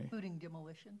 Okay. Including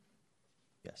demolition?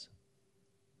 Yes.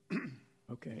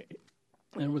 Okay.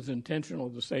 And it was intentional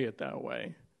to say it that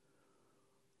way.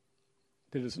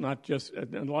 That it's not just,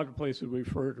 in a lot of places we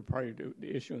refer to prior to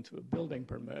the issuance of a building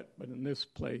permit, but in this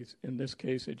case,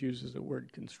 it uses the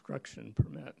word construction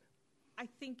permit. I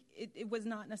think it was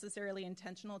not necessarily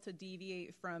intentional to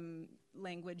deviate from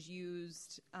language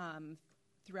used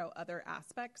throughout other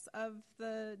aspects of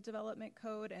the development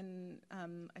code, and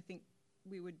I think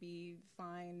we would be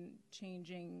fine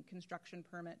changing construction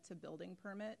permit to building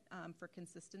permit for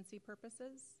consistency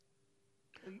purposes.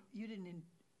 You didn't,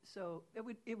 so it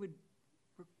would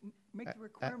make the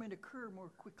requirement occur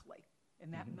more quickly,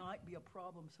 and that might be a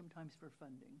problem sometimes for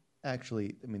funding.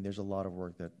 Actually, I mean, there's a lot of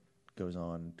work that goes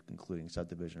on, including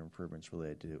subdivision improvements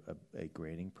related to a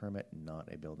grading permit, not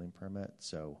a building permit.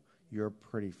 So you're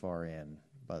pretty far in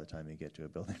by the time you get to a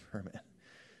building permit.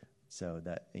 So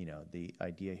that, the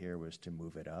idea here was to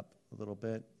move it up a little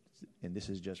bit, and this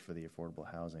is just for the affordable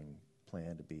housing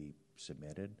plan to be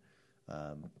submitted.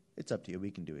 It's up to you. We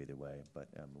can do either way, but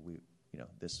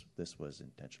this was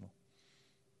intentional.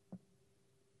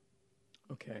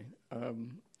 Okay.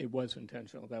 It was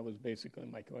intentional. That was basically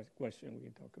my question. We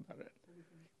can talk about it. So we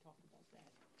can talk about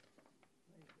that.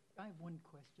 I have one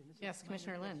question. Yes,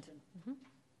 Commissioner Lind. Mm-hmm.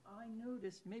 I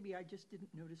noticed, maybe I just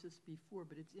didn't notice this before,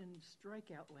 but it's in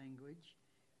strikeout language.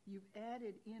 You've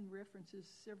added in references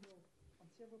on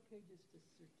several pages to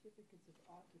certificates of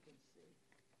occupancy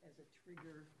as a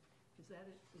trigger. Is that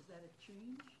a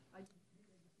change?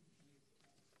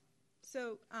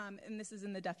 So, and this is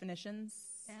in the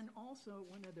definitions. And also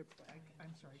one other,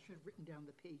 I'm sorry, I should have written down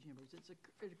the page numbers.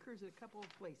 It occurs in a couple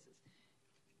of places.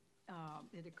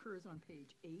 It occurs on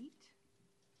page 8.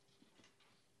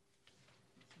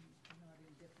 Not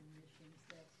in definitions,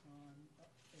 that's on,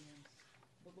 and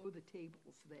below the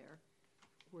tables there,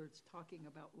 where it's talking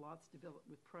about lots developed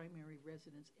with primary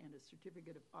residence and a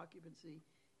certificate of occupancy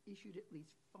issued at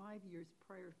least 5 years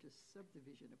prior to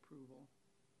subdivision approval.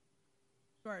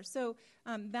 Sure. So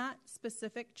that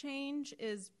specific change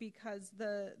is because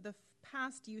the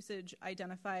past usage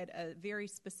identified a very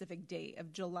specific date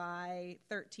of July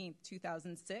 13th,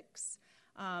 2006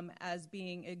 as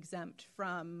being exempt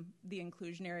from the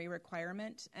inclusionary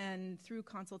requirement. And through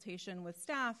consultation with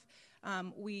staff,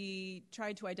 we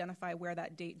tried to identify where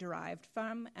that date derived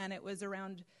from. And it was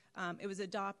around, it was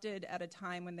adopted at a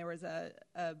time when there was a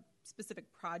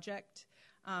specific project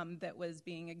that was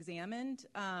being examined.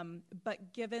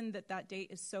 But given that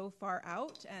date is so far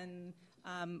out and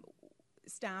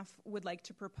staff would like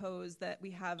to propose that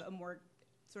we have a more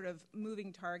sort of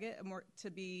moving target,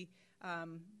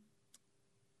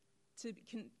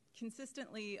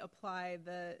 consistently apply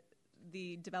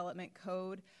the development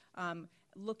code,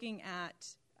 looking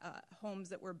at homes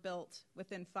that were built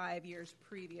within 5 years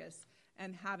previous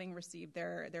and having received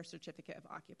their certificate of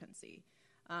occupancy.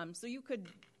 So you could,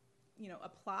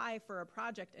 apply for a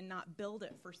project and not build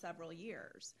it for several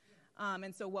years.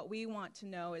 And so what we want to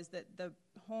know is that the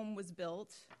home was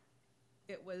built,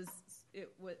 it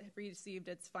received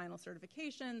its final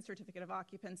certificate of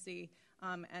occupancy,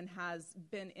 and has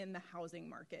been in the housing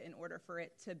market in order for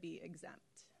it to be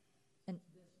exempt. And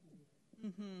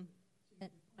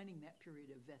Defining that period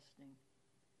of vesting,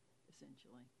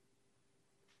 essentially.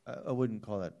 I wouldn't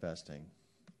call that vesting.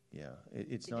 Yeah,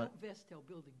 it's They not. don't vest till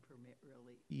building permit,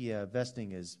 really. Yeah,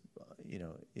 vesting is,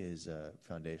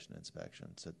 foundation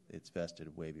inspection. So it's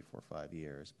vested way before 5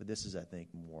 years. But this is, I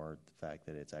think, more the fact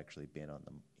that it's actually been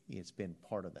it's been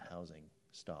part of the housing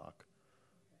stock,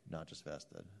 not just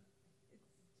vested.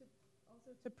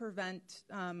 To prevent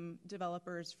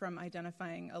developers from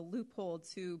identifying a loophole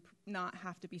to not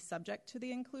have to be subject to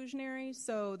the inclusionary.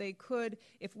 So they could,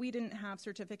 if we didn't have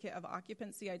certificate of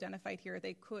occupancy identified here,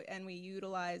 they could, and we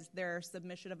utilized their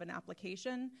submission of an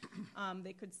application,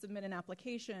 they could submit an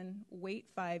application, wait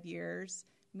 5 years,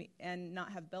 and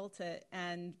not have built it,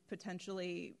 and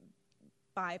potentially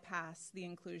bypass the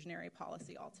inclusionary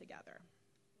policy altogether.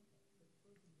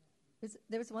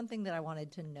 there was one thing that I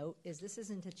wanted to note is this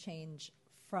isn't a change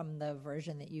from the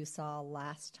version that you saw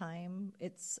last time.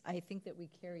 I think that we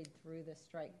carried through the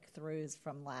strike-throughs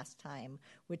from last time,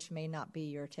 which may not be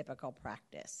your typical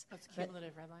practice. That's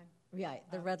cumulative red line. Yeah,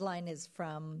 the red line is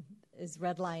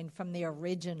red line from the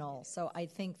original. So I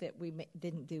think that we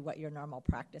didn't do what your normal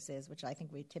practice is, which I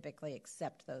think we typically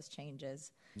accept those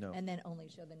changes No. and then only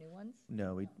show the new ones.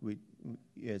 No, we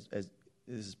as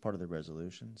this is part of the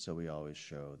resolution, so we always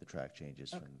show the track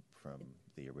changes Okay. from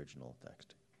the original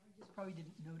text. I just probably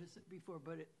didn't notice it before,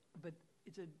 but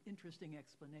it's an interesting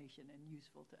explanation and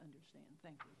useful to understand.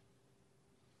 Thank you.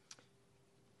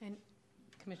 And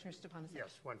Commissioner Stepanovich?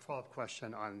 Yes, one follow-up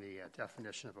question on the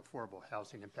definition of affordable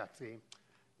housing impact fee.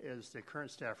 Is the current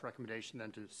staff recommendation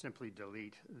then to simply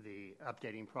delete the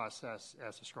updating process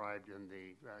as described in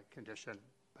the condition,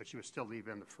 but you would still leave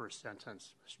in the first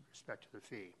sentence with respect to the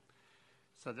fee?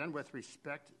 So then with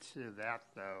respect to that,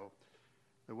 though,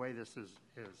 the way this is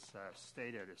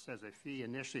stated, it says a fee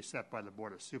initially set by the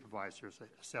Board of Supervisors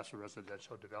assess a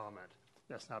residential development.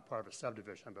 That's not part of a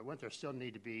subdivision, but wouldn't there still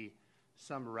need to be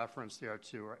some reference there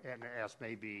to, and as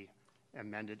may be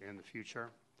amended in the future?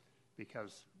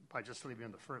 Because by just leaving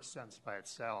the first sentence by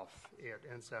itself, it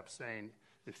ends up saying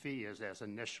the fee is as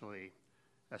initially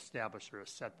established or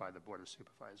set by the Board of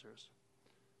Supervisors.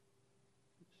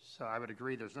 So I would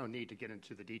agree there's no need to get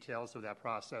into the details of that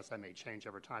process. That may change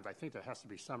over time, but I think there has to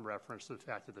be some reference to the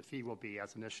fact that the fee will be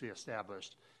as initially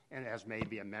established and as may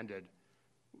be amended,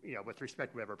 with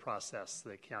respect to whatever process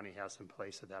the county has in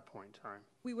place at that point in time.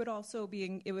 It would also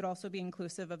be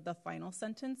inclusive of the final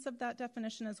sentence of that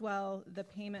definition as well. The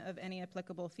payment of any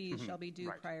applicable fees shall be due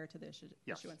Right. prior to the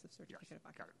Yes. issuance of certificate of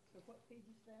Got occupancy. it. So what page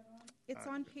is that on? It's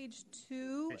on page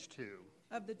 2 Page 2.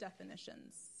 of the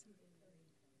definitions.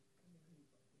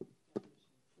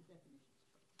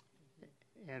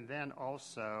 And then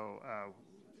also,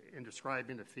 in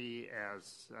describing the fee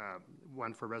as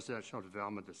one for residential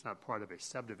development that's not part of a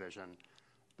subdivision,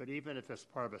 but even if it's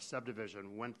part of a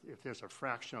subdivision, if there's a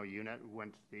fractional unit,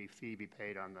 wouldn't the fee be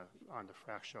paid on the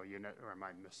fractional unit, or am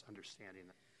I misunderstanding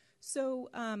that? So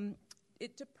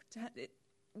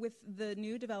with the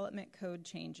new development code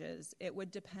changes, it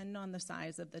would depend on the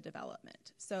size of the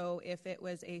development. So if it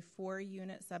was a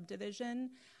 4-unit subdivision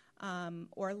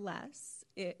or less,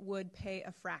 it would pay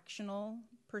a fractional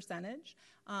percentage.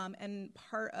 And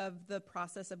part of the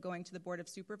process of going to the Board of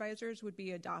Supervisors would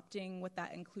be adopting what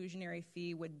that inclusionary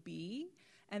fee would be.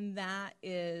 And that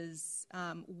is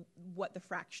what the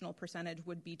fractional percentage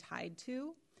would be tied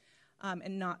to,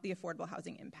 and not the affordable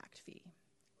housing impact fee.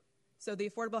 So the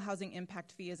affordable housing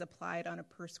impact fee is applied on a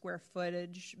per square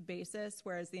footage basis,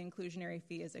 whereas the inclusionary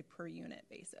fee is a per unit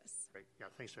basis. Great. Yeah,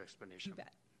 thanks for the explanation. You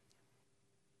bet.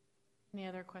 Any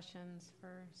other questions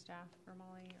for staff, for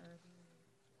Molly, or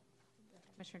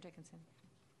Commissioner Dickinson?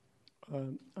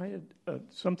 I had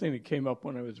something that came up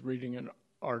when I was reading an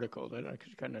article that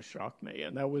actually kind of shocked me,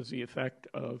 and that was the effect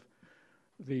of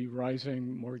the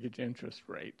rising mortgage interest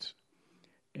rates.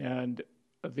 And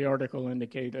the article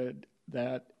indicated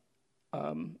that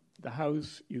the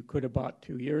house you could have bought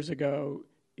 2 years ago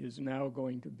is now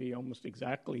going to be almost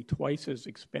exactly twice as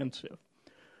expensive.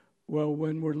 Well,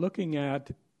 when we're looking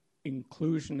at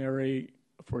inclusionary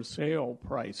for sale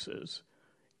prices,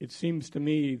 it seems to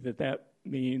me that that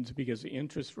means because the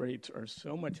interest rates are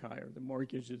so much higher, the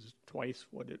mortgage is twice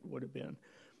what it would have been,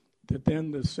 that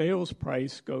then the sales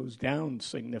price goes down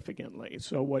significantly.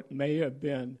 So what may have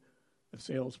been a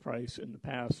sales price in the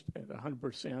past at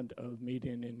 100% of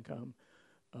median income,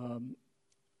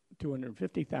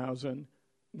 $250,000,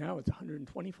 now it's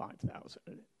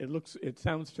 $125,000. It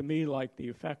sounds to me like the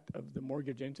effect of the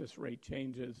mortgage interest rate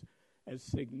changes has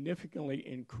significantly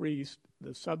increased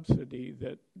the subsidy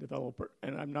that developer,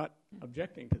 and I'm not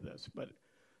objecting to this, but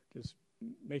just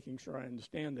making sure I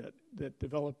understand it, that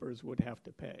developers would have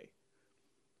to pay.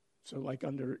 So like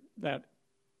under that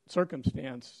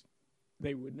circumstance,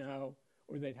 they would now,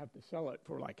 or they'd have to sell it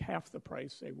for like half the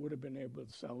price they would have been able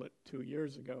to sell it 2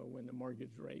 years ago when the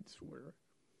mortgage rates were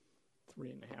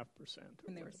 3.5%.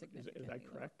 And they were Is significantly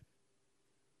that correct?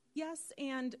 Yes,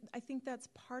 and I think that's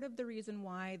part of the reason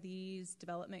why these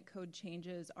development code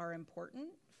changes are important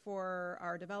for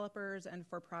our developers and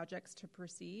for projects to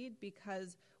proceed,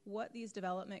 because what these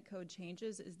development code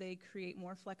changes is they create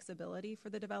more flexibility for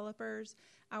the developers.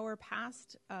 Our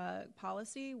past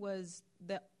policy was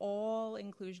that all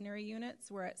inclusionary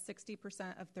units were at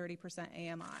 60% of 30%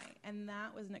 AMI, and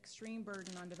that was an extreme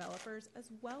burden on developers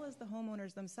as well as the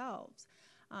homeowners themselves.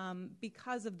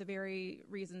 Because of the very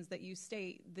reasons that you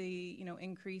state, the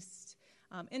increased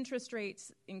interest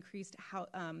rates, increased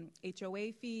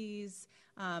HOA fees,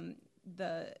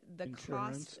 the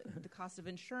cost of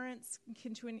insurance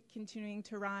continuing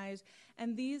to rise,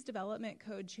 and these development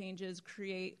code changes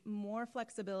create more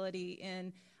flexibility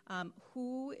in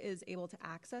who is able to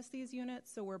access these units.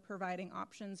 So we're providing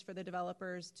options for the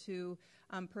developers to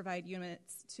provide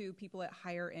units to people at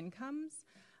higher incomes.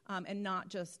 And not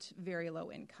just very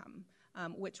low income,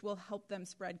 which will help them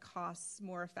spread costs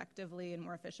more effectively and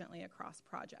more efficiently across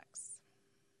projects.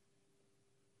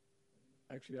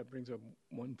 Actually, that brings up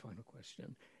one final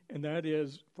question, and that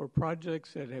is for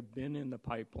projects that have been in the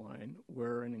pipeline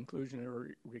where an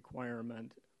inclusionary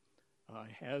requirement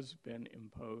has been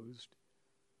imposed,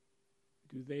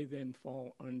 do they then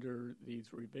fall under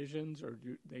these revisions, or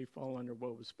do they fall under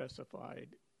what was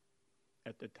specified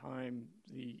at the time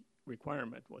the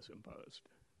requirement was imposed?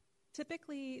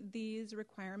 Typically, these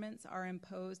requirements are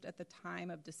imposed at the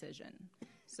time of decision.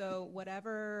 So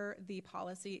whatever the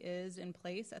policy is in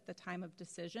place at the time of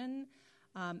decision,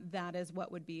 that is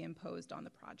what would be imposed on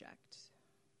the project.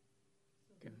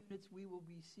 So the units we will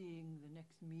be seeing the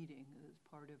next meeting as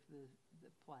part of the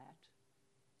plat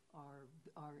are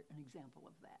an example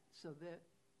of that.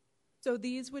 So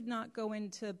these would not go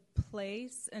into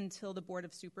place until the Board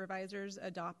of Supervisors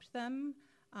adopt them.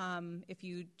 If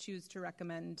you choose to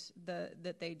recommend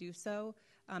that they do so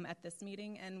at this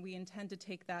meeting, and we intend to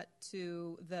take that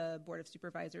to the Board of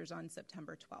Supervisors on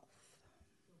September 12th.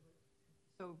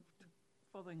 So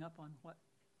following up on what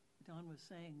Don was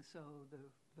saying, so the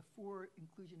 4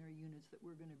 inclusionary units that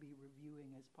we're going to be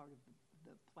reviewing as part of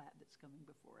the plat that's coming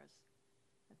before us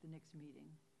at the next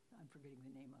meeting, I'm forgetting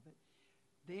the name of it,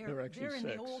 they're in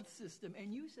the old system,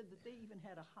 and you said that they even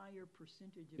had a higher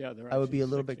percentage of I would be a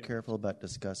little bit careful about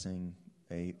discussing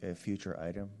a future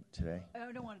item today.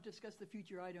 I don't want to discuss the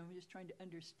future item. I'm just trying to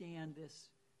understand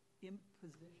this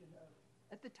imposition of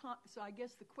at the time. So I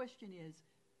guess the question is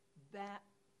that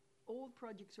old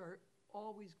projects are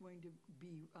always going to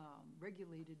be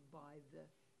regulated by the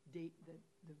date that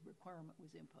the requirement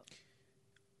was imposed.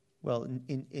 Well,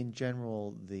 in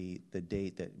general, the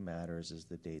date that matters is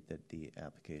the date that the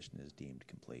application is deemed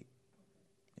complete.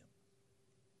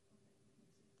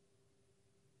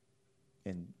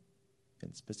 Yeah.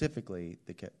 And specifically,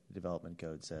 the development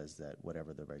code says that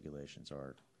whatever the regulations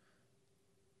are,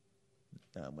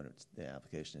 when the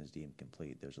application is deemed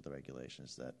complete, those are the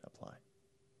regulations that apply.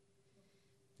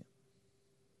 Yeah.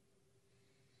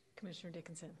 Commissioner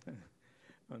Dickinson.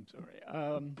 I'm sorry.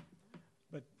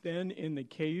 But then in the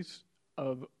case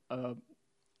of a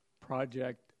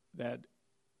project that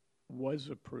was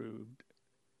approved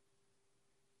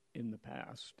in the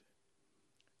past,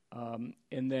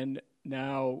 and then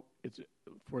now it's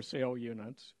for sale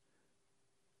units,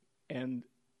 and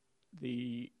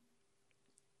the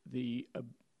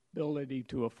ability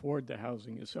to afford the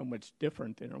housing is so much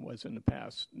different than it was in the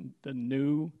past. The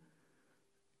new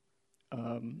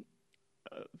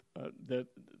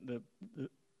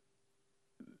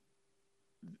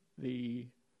the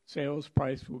sales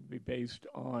price will be based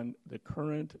on the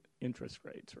current interest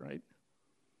rates, right?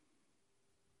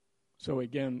 So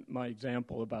again, my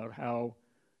example about how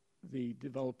the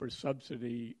developer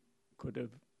subsidy could have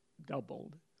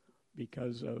doubled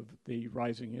because of the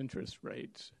rising interest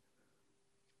rates.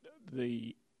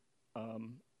 The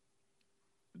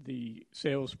the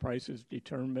sales price is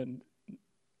determined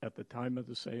at the time of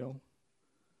the sale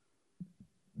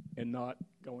and not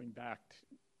going back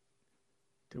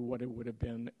to what it would have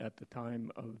been at the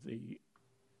time of the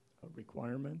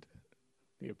requirement,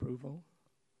 the approval?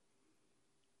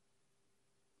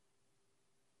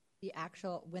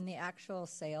 When the actual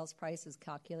sales price is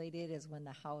calculated is when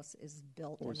the house is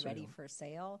built For and ready sale. for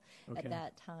sale. Okay. At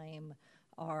that time,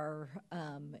 our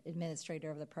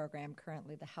administrator of the program,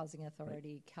 currently the Housing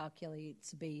Authority,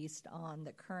 calculates based on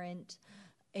the current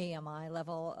AMI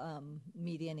level,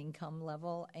 median income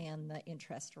level, and the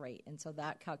interest rate. And so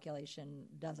that calculation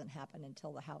doesn't happen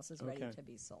until the house is ready Okay. to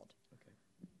be sold.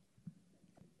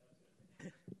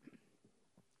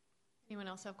 Anyone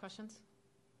else have questions?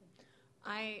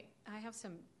 I have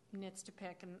some nits to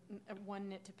pick, and one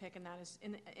nit to pick, and that is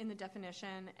in the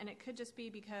definition. And it could just be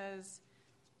because,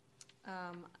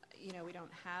 we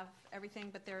don't have everything,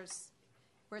 but there's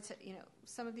where it's,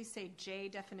 some of these say J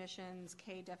definitions,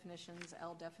 K definitions,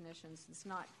 L definitions.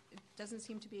 It doesn't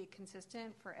seem to be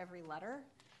consistent for every letter.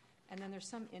 And then there's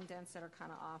some indents that are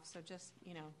kind of off. So just,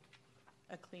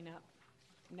 a cleanup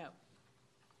note.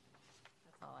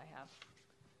 That's all I have.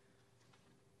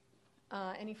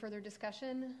 Any further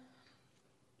discussion?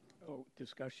 Oh,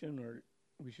 discussion, or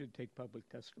we should take public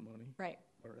testimony? Right.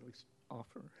 Or at least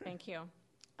offer. Thank you.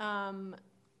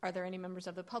 Are there any members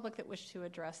of the public that wish to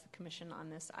address the commission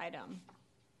on this item?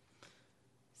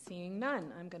 Seeing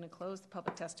none, I'm going to close the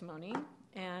public testimony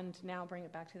and now bring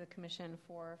it back to the commission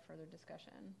for further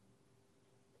discussion.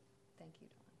 Thank you,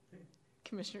 Dawn.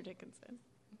 Commissioner Dickinson.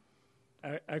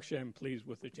 Actually, I'm pleased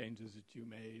with the changes that you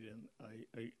made, and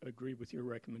I agree with your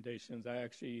recommendations. I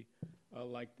actually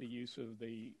like the use of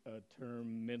the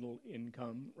term middle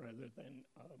income rather than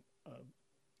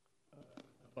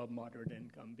above moderate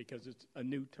income, because it's a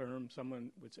new term.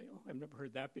 Someone would say, "Oh, I've never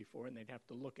heard that before," and they'd have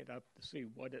to look it up to see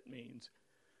what it means,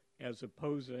 as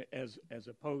opposed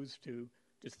to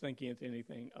just thinking it's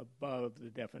anything above the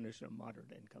definition of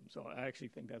moderate income. So I actually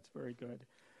think that's very good.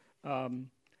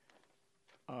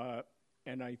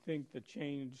 And I think the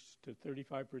change to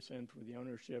 35% for the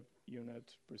ownership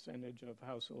units percentage of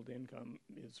household income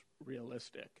is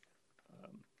realistic.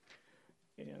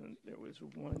 And there was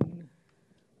one.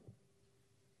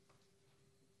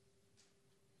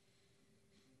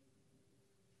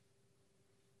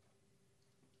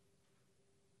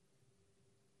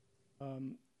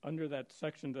 Under that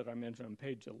section that I mentioned on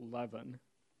page 11,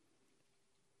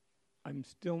 I'm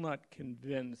still not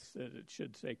convinced that it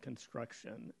should say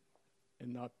construction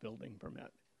and not building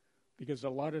permit, because a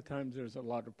lot of times there's a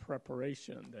lot of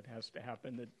preparation that has to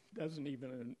happen that doesn't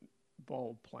even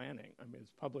involve planning. I mean,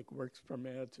 it's public works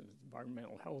permits, it's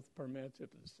environmental health permits,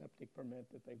 it's a septic permit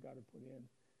that they've got to put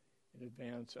in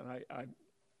advance, and I'm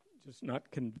just not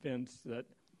convinced that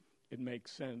it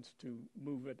makes sense to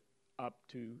move it up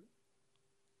to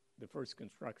the first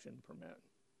construction permit.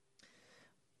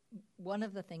 One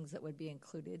of the things that would be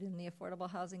included in the affordable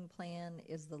housing plan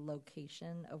is the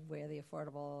location of where the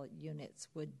affordable units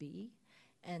would be.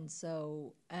 And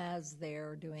so as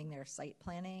they're doing their site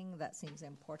planning, that seems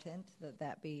important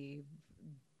that be,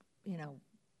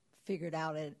 figured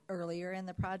out earlier in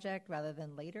the project rather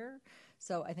than later.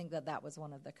 So I think that was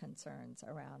one of the concerns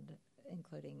around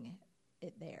including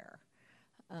it there.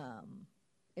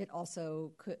 It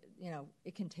also could,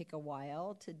 it can take a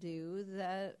while to do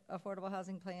the affordable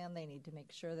housing plan. They need to make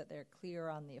sure that they're clear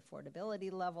on the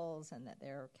affordability levels and that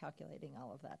they're calculating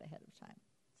all of that ahead of time.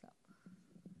 So,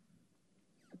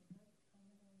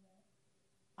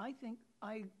 I think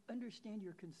I understand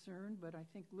your concern, but I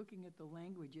think looking at the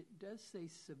language, it does say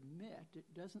submit.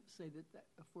 It doesn't say that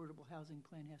the affordable housing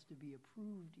plan has to be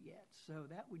approved yet. So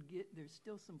that would there's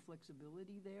still some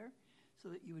flexibility there so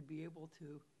that you would be able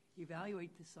to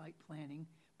evaluate the site planning,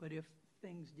 but if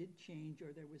things did change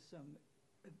or there was some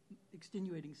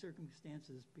extenuating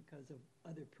circumstances because of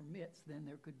other permits, then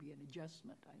there could be an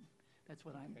adjustment. That's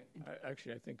what I'm...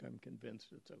 Actually, I think I'm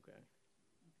convinced it's okay.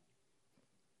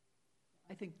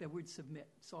 I think the word submit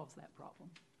solves that problem.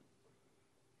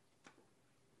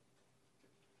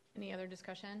 Any other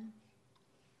discussion?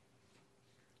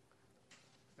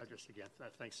 Just again,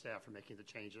 thanks staff for making the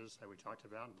changes that we talked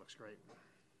about. It looks great.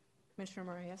 Commissioner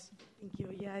Marias? Thank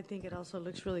you. Yeah, I think it also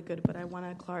looks really good, but I want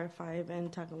to clarify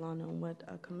and tag along on what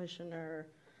Commissioner,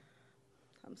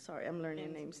 I'm sorry, I'm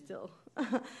learning names still,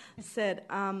 said.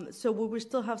 So we will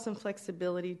still have some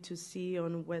flexibility to see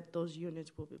on what those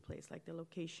units will be placed, like the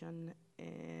location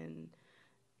and,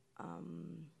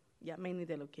 mainly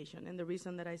the location. And the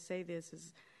reason that I say this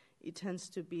is it tends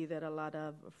to be that a lot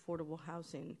of affordable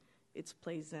housing, it's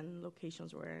placed in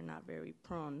locations where they're not very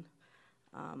prone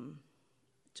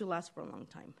to last for a long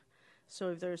time. So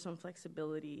if there is some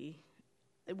flexibility,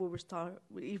 if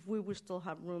we would still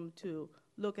have room to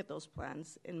look at those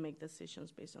plans and make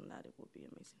decisions based on that, it would be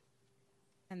amazing.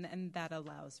 And that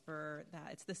allows for that.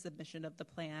 It's the submission of the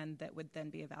plan that would then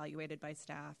be evaluated by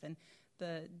staff. And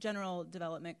the general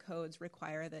development codes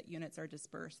require that units are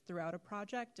dispersed throughout a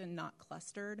project and not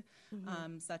clustered,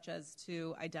 such as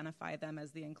to identify them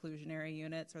as the inclusionary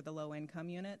units or the low-income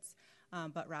units,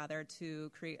 but rather to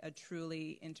create a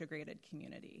truly integrated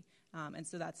community. And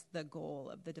so that's the goal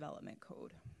of the development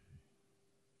code.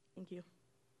 Thank you.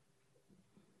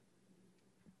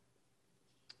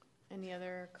 Any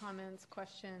other comments,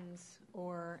 questions,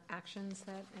 or actions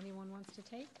that anyone wants to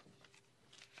take?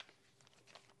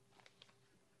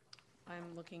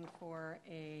 I'm looking for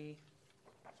a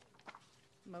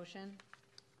motion.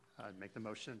 I'd make the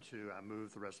motion to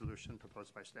move the resolution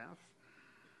proposed by staff.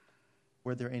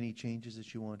 Were there any changes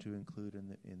that you want to include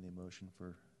in the motion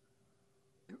for?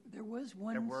 There was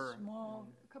one were.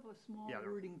 a couple of small Yeah,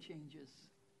 wording changes.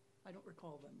 I don't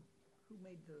recall them. Who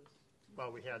made those? Well,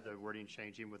 we had the wording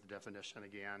changing with the definition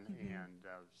again, and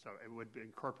so it would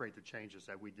incorporate the changes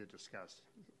that we did discuss,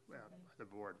 the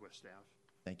board with staff.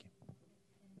 Thank you.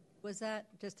 Was that,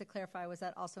 just to clarify, was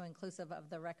that also inclusive of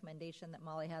the recommendation that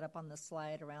Molly had up on the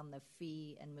slide around the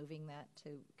fee and moving that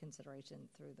to consideration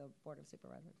through the Board of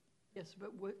Supervisors? Yes,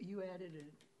 but what you added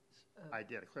I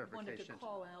did a clarification. wanted to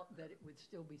call out that it would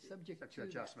still be subject to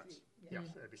adjustments. that fee. Yes,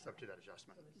 it'd be subject to that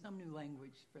adjustment. So there's some new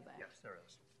language for that. Yes, there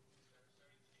is.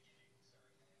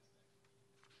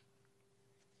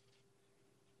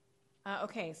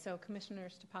 Okay, so Commissioner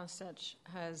Stepanovich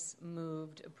has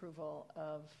moved approval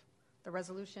of the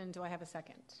resolution. Do I have a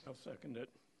second? I'll second it.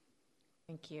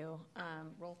 Thank you.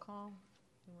 Roll call?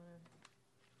 You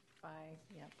want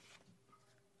to? Yep.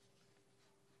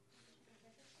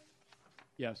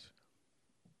 Yes.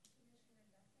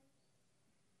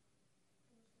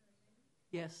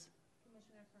 Yes.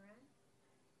 Commissioner Ferran,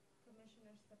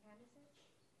 Commissioner Stepanovich,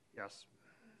 Yes.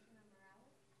 Commissioner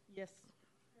Morales, Yes.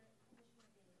 Commissioner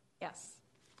Davis. Yes.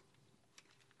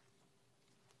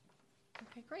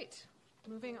 Okay, great.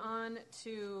 Moving on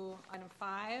to item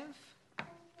 5.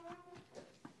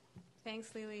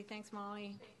 Thanks, Lily. Thanks,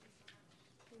 Molly.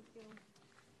 Thank you.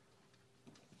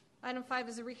 Item 5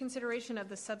 is a reconsideration of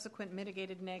the subsequent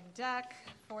mitigated neg deck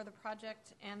for the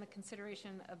project and the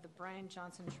consideration of the Brian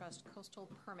Johnson Trust coastal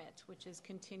permit, which is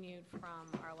continued from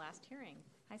our last hearing.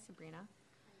 Hi, Sabrina.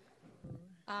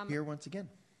 Here once again.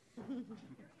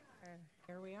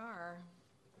 Here we are.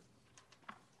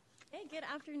 Hey, good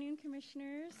afternoon,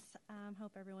 Commissioners.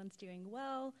 Hope everyone's doing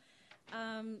well.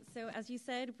 So as you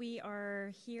said, we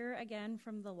are here again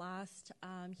from the last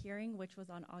hearing, which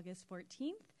was on August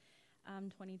 14th,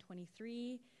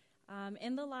 2023.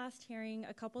 In the last hearing,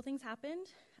 a couple things happened.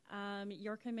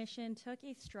 Your commission took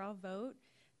a straw vote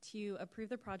to approve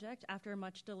the project after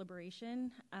much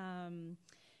deliberation. And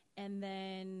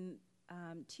then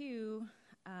 2,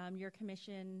 your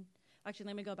commission, actually,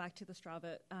 let me go back to the straw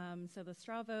vote. So the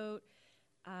straw vote,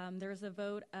 there was a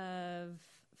vote of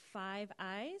 5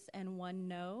 ayes and 1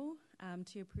 no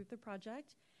to approve the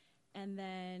project. And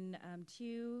then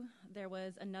 2, there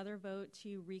was another vote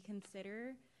to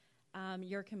reconsider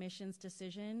your commission's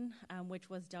decision, which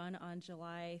was done on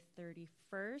July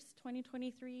 31st,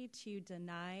 2023, to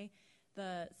deny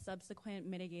the subsequent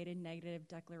mitigated negative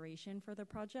declaration for the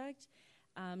project.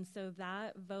 So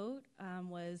that vote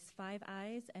was 5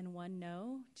 ayes and 1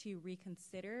 no to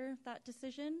reconsider that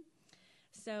decision.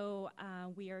 So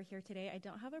we are here today. I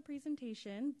don't have a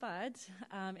presentation, but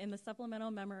in the supplemental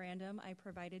memorandum I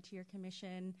provided to your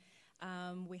commission,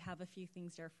 we have a few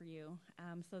things there for you.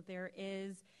 So there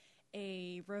is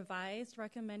a revised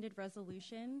recommended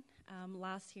resolution.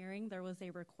 Last hearing, there was a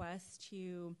request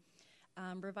to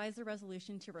revise the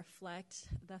resolution to reflect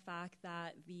the fact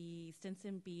that the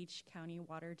Stinson Beach County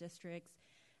Water District's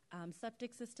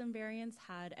septic system variance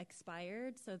had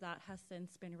expired, so that has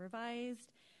since been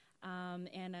revised.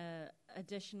 And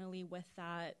additionally, with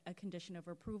that, a condition of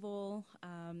approval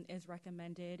is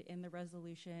recommended in the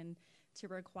resolution to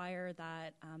require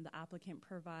that the applicant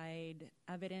provide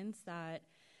evidence that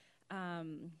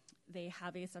they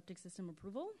have a septic system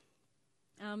approval.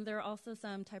 There are also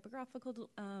some typographical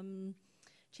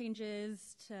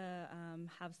changes to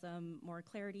have some more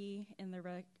clarity in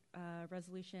the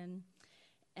resolution.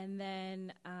 And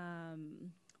then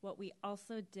what we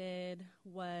also did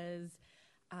was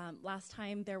last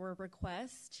time there were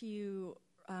requests to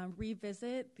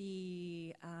revisit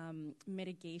the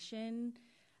mitigation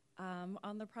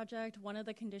on the project. One of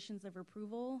the conditions of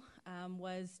approval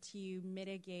was to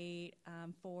mitigate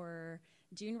for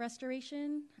dune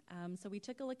restoration. So we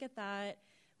took a look at that.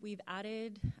 we've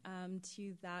added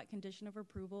to that condition of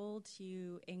approval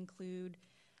to include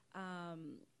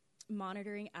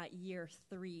monitoring at year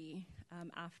 3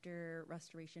 after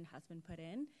restoration has been put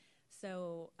in.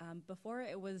 So before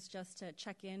it was just to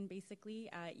check in basically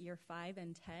at year 5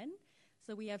 and 10.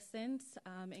 So we have since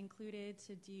included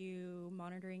to do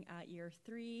monitoring at year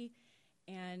 3.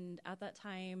 And at that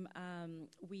time,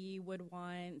 we would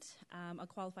want a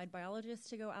qualified biologist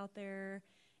to go out there.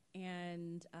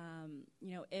 And,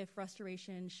 if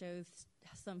restoration shows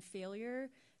some failure,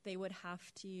 they would have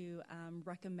to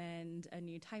recommend a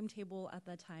new timetable at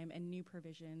that time and new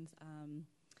provisions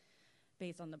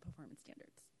based on the performance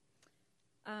standards.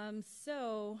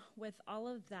 So with all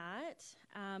of that,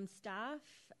 staff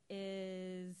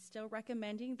is still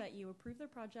recommending that you approve the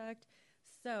project.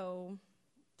 So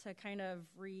to kind of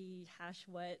rehash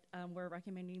what we're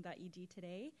recommending that you do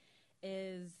today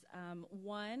is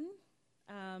one,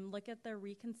 look at the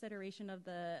reconsideration of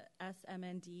the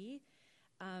SMND.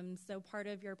 So part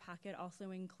of your packet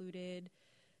also included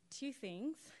 2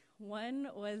 things. One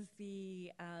was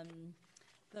the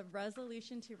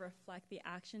resolution to reflect the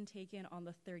action taken on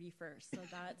the 31st. So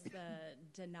that's the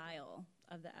denial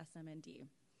of the SMND.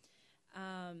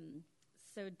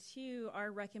 So 2,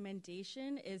 our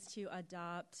recommendation is to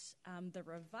adopt the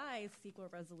revised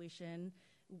CEQA resolution,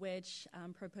 which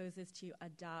proposes to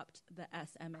adopt the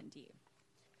SMND.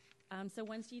 So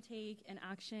once you take an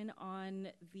action on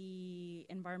the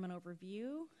environmental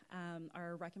review,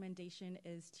 our recommendation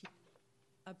is to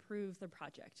approve the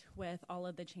project with all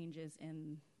of the changes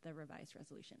in the revised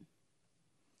resolution.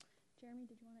 Jeremy,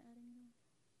 did you want to add anything?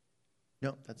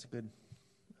 No, that's good.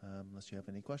 Unless you have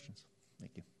any questions.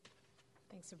 Thank you.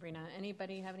 Thanks, Sabrina.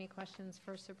 Anybody have any questions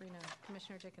for Sabrina?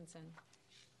 Commissioner Dickinson.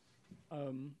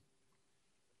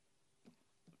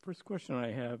 First question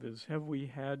I have is, have we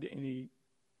had any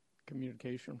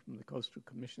communication from the Coastal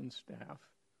Commission staff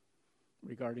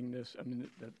regarding this? I mean,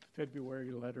 that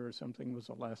February letter or something was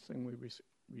the last thing we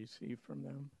received from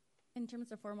them. In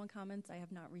terms of formal comments, I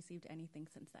have not received anything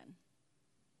since then.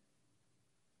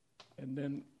 And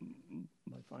then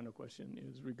my final question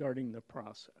is regarding the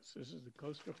process. This is the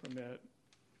coastal permit.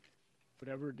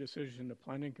 Whatever decision the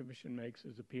Planning Commission makes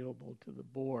is appealable to the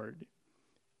board.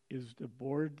 Is the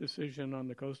board decision on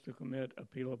the coastal permit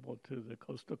appealable to the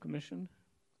Coastal Commission?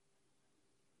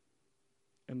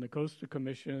 And the Coastal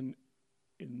Commission,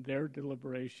 in their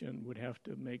deliberation, would have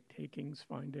to make takings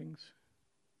findings?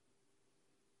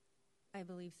 I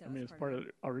believe so. I mean, it's part of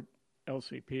our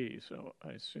LCP, so I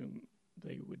assume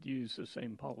they would use the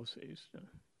same policies.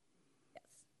 Yes.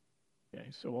 Okay,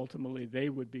 so ultimately they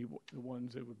would be the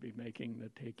ones that would be making the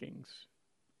takings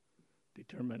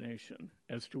determination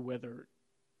as to whether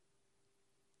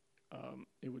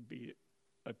it would be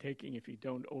a taking if you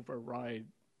don't override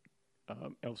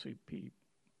LCP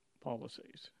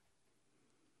policies.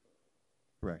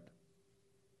 Correct.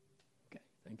 Okay,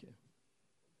 thank you.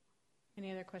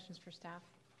 Any other questions for staff?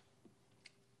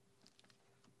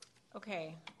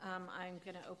 Okay, I'm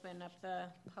going to open up the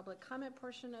public comment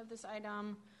portion of this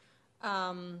item.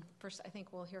 First, I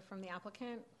think we'll hear from the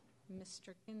applicant.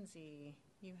 Mr. Kinsey,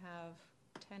 you have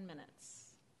 10 minutes.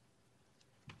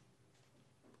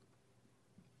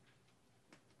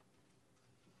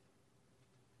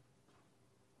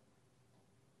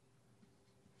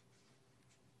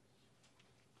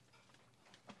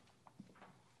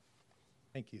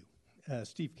 Thank you.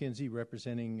 Steve Kinsey,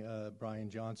 representing Brian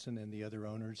Johnson and the other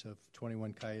owners of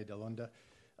 21 Calle de Londa.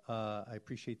 I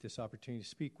appreciate this opportunity to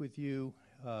speak with you.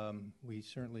 We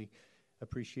certainly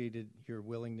appreciated your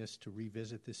willingness to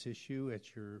revisit this issue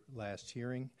at your last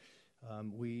hearing.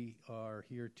 We are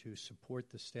here to support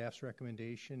the staff's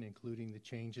recommendation, including the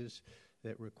changes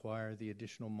that require the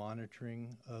additional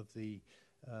monitoring of the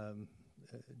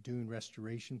dune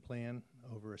restoration plan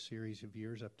over a series of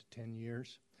years, up to 10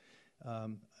 years.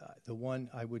 The one,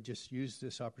 I would just use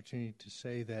this opportunity to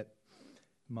say that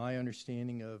my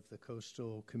understanding of the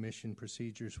Coastal Commission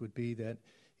procedures would be that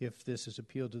if this is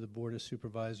appealed to the Board of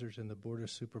Supervisors and the Board of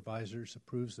Supervisors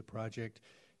approves the project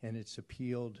and it's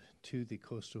appealed to the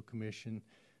Coastal Commission,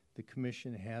 the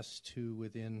Commission has to,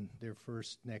 within their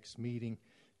next meeting,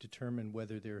 determine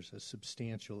whether there's a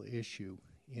substantial issue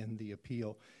in the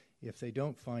appeal. If they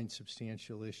don't find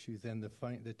substantial issue, then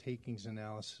the takings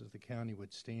analysis of the county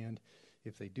would stand.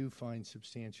 If they do find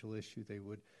substantial issue, they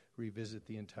would revisit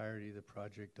the entirety of the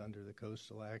project under the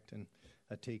Coastal Act, and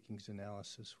a takings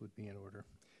analysis would be in order.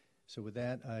 So with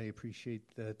that, I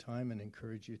appreciate the time and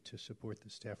encourage you to support the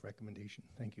staff recommendation.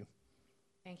 Thank you.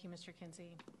 Thank you, Mr.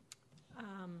 Kinsey.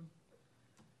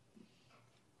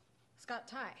 Scott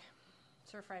Ty,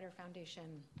 Surfrider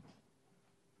Foundation.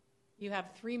 You have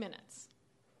 3 minutes.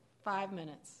 5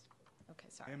 minutes. Okay,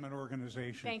 sorry. I'm an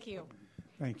organization. Thank you.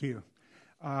 Thank you.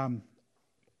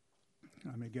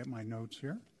 Let me get my notes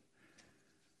here.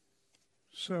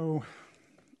 So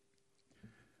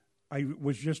I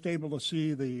was just able to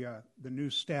see the new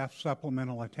staff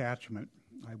supplemental attachment.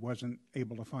 I wasn't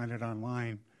able to find it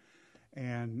online,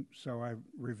 and so I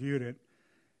reviewed it.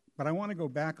 But I want to go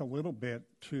back a little bit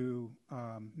to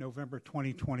November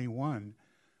 2021,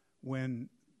 when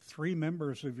 3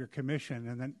 members of your commission,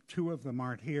 and then 2 of them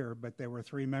aren't here, but there were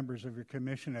 3 members of your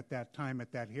commission at that time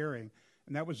at that hearing,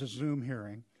 and that was a Zoom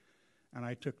hearing, and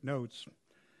I took notes,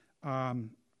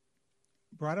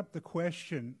 brought up the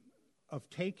question of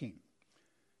taking,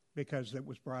 because it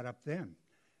was brought up then.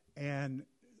 And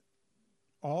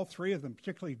all 3 of them,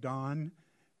 particularly Don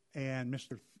and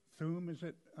Mr. Thum, is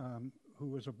it, who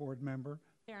was a board member?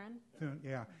 Aaron?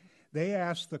 Yeah. They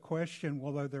asked the question,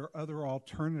 well, are there other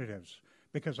alternatives?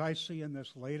 Because I see in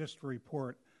this latest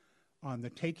report on the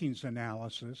takings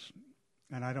analysis,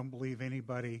 and I don't believe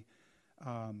anybody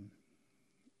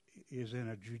is in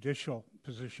a judicial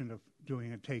position of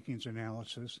doing a takings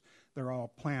analysis. They're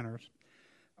all planners.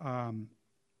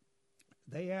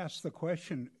 They asked the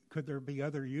question, could there be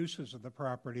other uses of the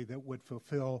property that would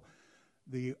fulfill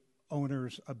the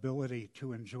owner's ability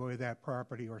to enjoy that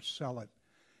property or sell it?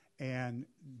 And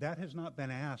that has not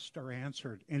been asked or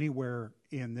answered anywhere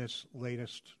in this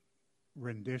latest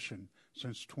rendition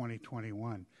since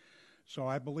 2021. So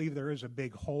I believe there is a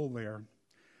big hole there.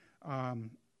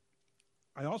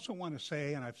 I also want to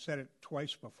say, and I've said it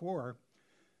twice before,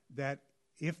 that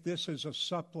if this is a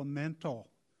supplemental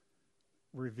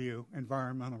review,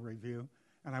 environmental review,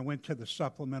 and I went to the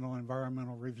supplemental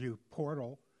environmental review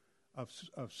portal of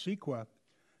CEQA,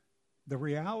 the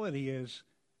reality is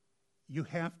you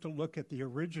have to look at the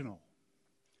original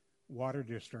Water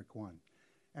District one.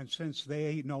 And since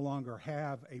they no longer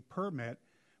have a permit,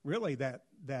 really that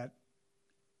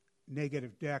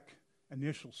negative deck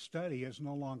initial study is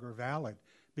no longer valid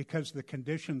because the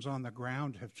conditions on the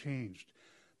ground have changed.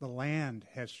 The land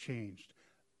has changed.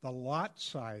 The lot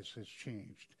size has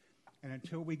changed. And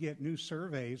until we get new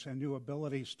surveys and new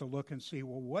abilities to look and see,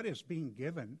 well, what is being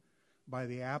given by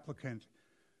the applicant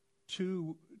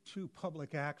to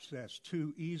public access,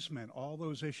 to easement, all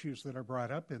those issues that are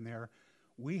brought up in there,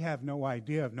 we have no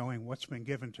idea of knowing what's been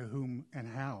given to whom and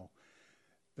how.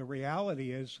 The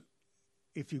reality is,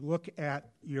 if you look at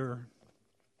your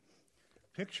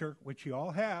picture, which you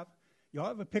all have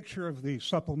a picture of the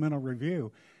supplemental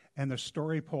review and the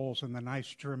story poles and the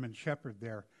nice German Shepherd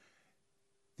there.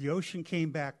 The ocean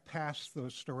came back past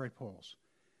those story poles,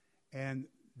 and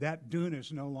that dune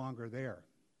is no longer there,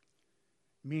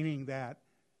 meaning that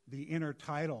the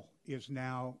intertidal is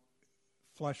now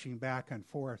flushing back and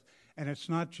forth. And it's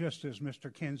not just, as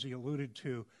Mr. Kinsey alluded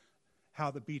to,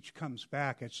 how the beach comes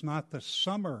back. It's not the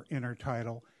summer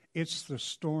intertidal, it's the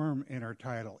storm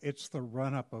intertidal. It's the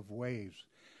run-up of waves.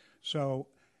 So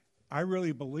I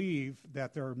really believe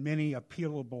that there are many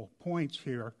appealable points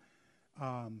here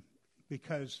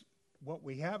because what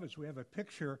we have is we have a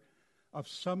picture of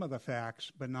some of the facts,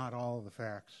 but not all of the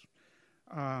facts.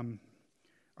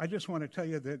 I just want to tell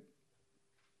you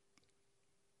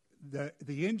that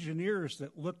the engineers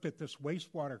that looked at this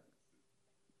wastewater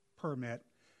permit,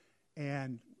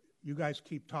 and you guys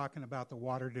keep talking about the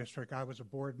Water District. I was a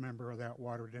board member of that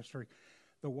Water District.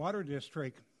 The Water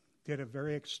District did a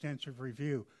very extensive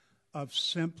review of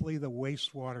simply the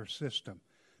wastewater system.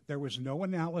 There was no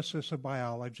analysis of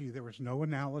biology. There was no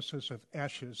analysis of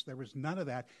ESHAs. There was none of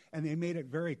that. And they made it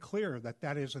very clear that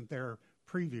that isn't their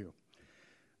preview.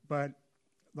 But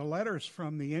the letters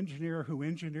from the engineer who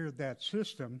engineered that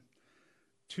system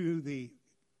to the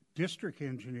district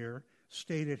engineer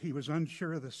stated he was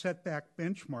unsure of the setback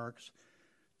benchmarks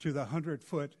to the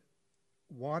 100-foot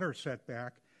water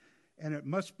setback, and it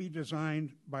must be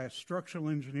designed by a structural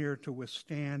engineer to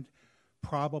withstand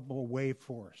probable wave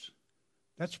force.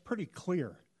 That's pretty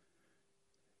clear.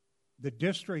 The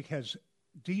district has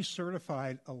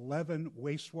decertified 11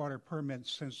 wastewater permits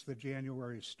since the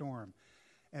January storm,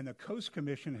 and the Coast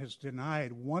Commission has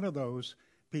denied one of those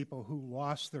people who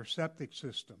lost their septic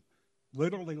system,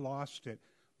 literally lost it,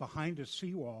 behind a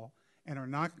seawall, and are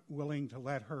not willing to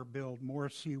let her build more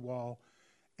seawall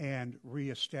and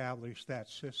reestablish that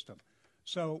system.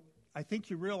 So I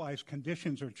think you realize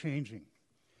conditions are changing.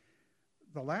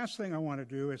 The last thing I want to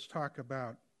do is talk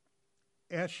about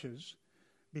ESHAs,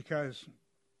 because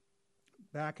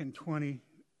back in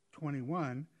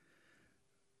 2021,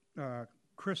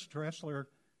 Chris Dressler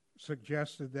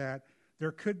suggested that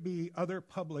there could be other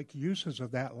public uses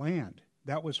of that land.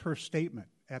 That was her statement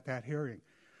at that hearing.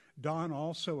 Don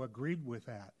also agreed with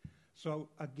that. So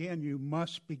again, you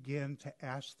must begin to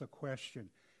ask the question,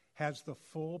 has the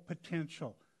full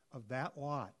potential of that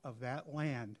lot, of that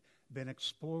land, been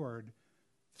explored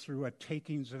through a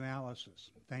takings analysis?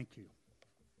 Thank you.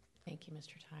 Thank you,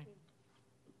 Mr. Ty.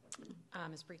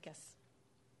 Ms. Brikas.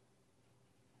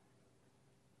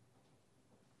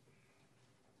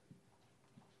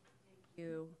 Thank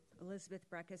you. Elizabeth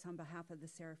Breckus on behalf of the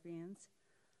Seraphians.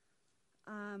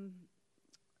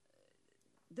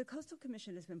 The Coastal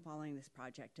Commission has been following this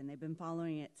project, and they've been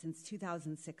following it since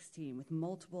 2016 with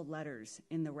multiple letters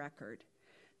in the record.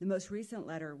 The most recent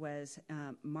letter was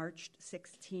March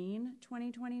 16,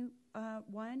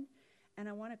 2021, and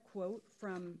I want to quote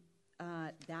from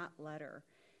that letter.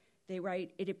 They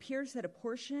write, "It appears that a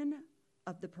portion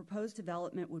of the proposed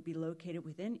development would be located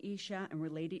within ESHA and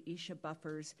related ESHA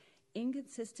buffers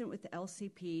inconsistent with the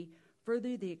LCP.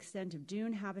 Further, the extent of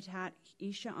dune habitat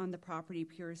ESHA on the property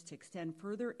appears to extend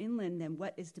further inland than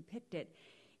what is depicted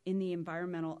in the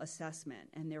environmental assessment."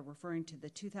 And they're referring to the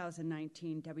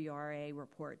 2019 WRA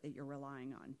report that you're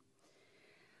relying on.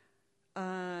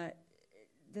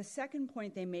 The second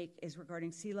point they make is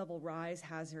regarding sea level rise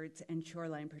hazards and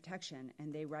shoreline protection.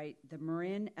 And they write, "The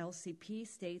Marin LCP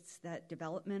states that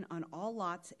development on all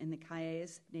lots in the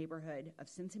Cayes neighborhood of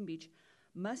Stinson Beach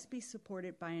must be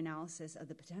supported by analysis of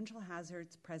the potential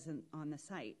hazards present on the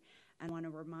site." And I want to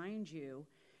remind you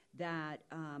that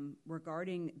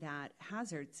regarding that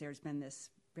hazards, there's been this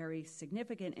very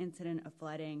significant incident of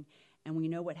flooding, and we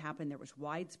know what happened. There was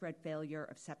widespread failure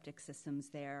of septic systems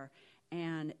there,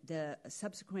 and the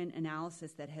subsequent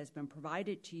analysis that has been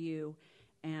provided to you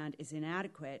and is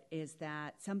inadequate is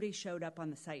that somebody showed up on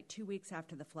the site 2 weeks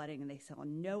after the flooding, and they saw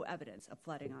no evidence of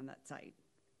flooding on that site.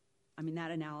 I mean,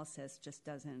 that analysis just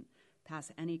doesn't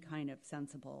pass any kind of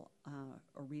sensible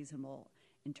or reasonable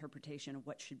interpretation of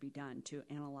what should be done to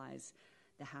analyze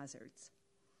the hazards.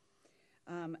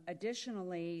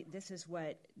 Additionally, this is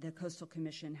what the Coastal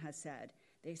Commission has said.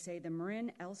 They say the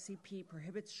Marin LCP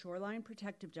prohibits shoreline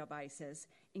protective devices,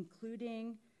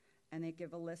 including, and they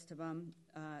give a list of them,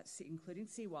 including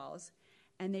seawalls,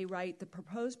 and they write, "The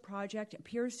proposed project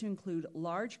appears to include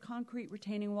large concrete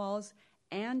retaining walls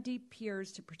and deep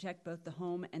piers to protect both the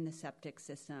home and the septic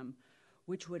system,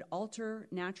 which would alter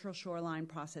natural shoreline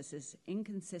processes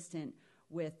inconsistent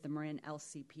with the Marin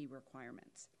LCP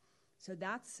requirements." So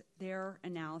that's their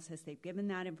analysis. They've given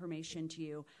that information to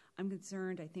you. I'm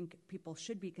concerned, I think people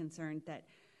should be concerned that,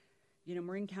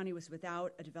 Marin County was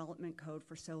without a development code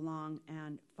for so long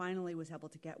and finally was able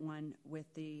to get one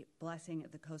with the blessing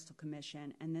of the Coastal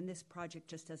Commission, and then this project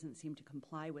just doesn't seem to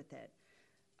comply with it.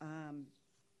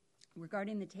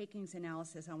 Regarding the takings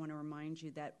analysis, I want to remind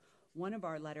you that one of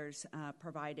our letters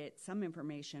provided some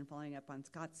information, following up on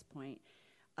Scott's point,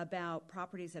 about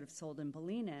properties that have sold in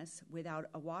Bolinas without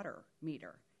a water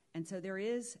meter. And so there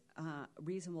is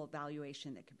reasonable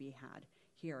valuation that could be had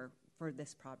here for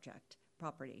this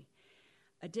property.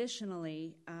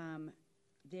 Additionally,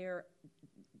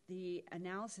 the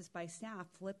analysis by staff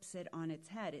flips it on its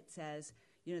head. It says,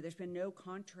 there's been no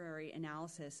contrary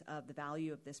analysis of the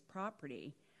value of this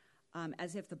property,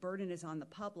 as if the burden is on the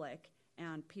public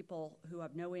and people who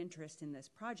have no interest in this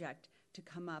project to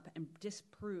come up and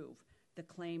disprove the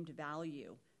claimed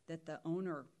value that the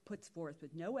owner puts forth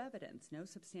with no evidence, no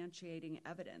substantiating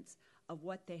evidence of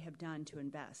what they have done to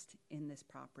invest in this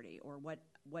property or what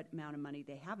amount of money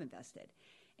they have invested.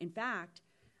 In fact,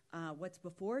 what's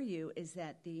before you is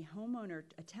that the homeowner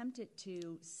attempted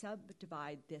to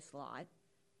subdivide this lot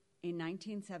in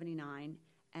 1979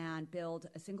 and build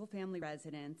a single-family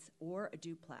residence or a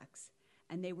duplex,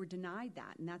 and they were denied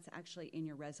that, and that's actually in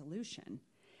your resolution.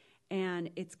 And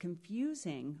it's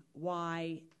confusing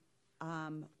why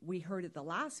we heard at the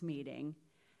last meeting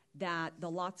that the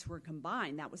lots were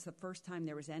combined. That was the first time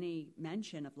there was any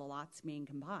mention of the lots being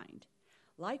combined.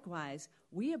 Likewise,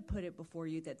 we have put it before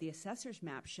you that the assessor's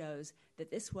map shows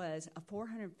that this was a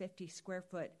 450 square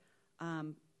foot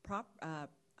home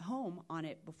on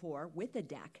it before with a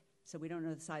deck. So we don't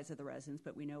know the size of the residence,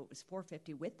 but we know it was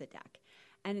 450 with the deck.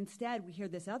 And instead, we hear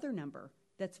this other number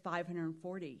that's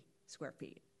 540 square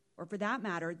feet. Or for that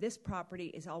matter, this property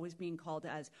is always being called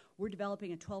as, we're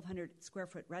developing a 1,200 square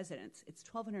foot residence. It's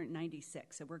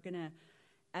 1,296, so we're going to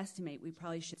estimate, we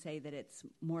probably should say that it's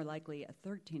more likely a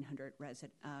 1,300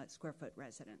 square foot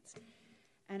residence.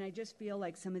 And I just feel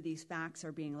like some of these facts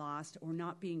are being lost or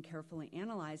not being carefully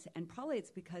analyzed, and probably it's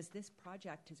because this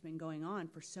project has been going on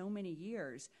for so many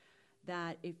years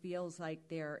that it feels like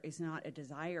there is not a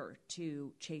desire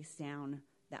to chase down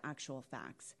the actual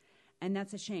facts. And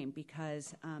that's a shame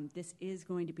because this is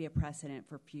going to be a precedent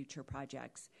for future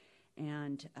projects.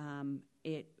 And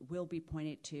it will be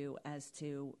pointed to as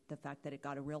to the fact that it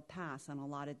got a real pass on a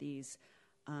lot of these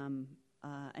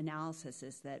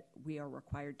analyses that we are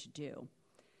required to do.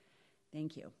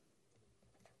 Thank you.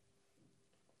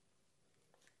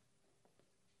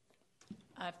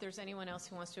 If there's anyone else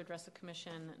who wants to address the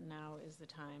commission, now is the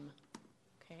time.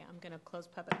 Okay, I'm going to close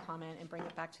public comment and bring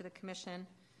it back to the commission.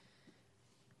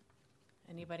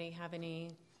 Anybody have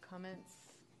any comments?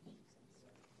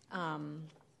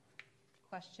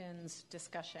 Questions,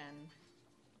 discussion?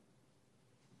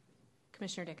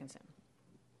 Commissioner Dickinson.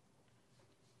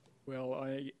 Well,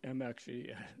 I am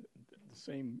actually at the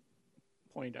same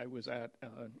point I was at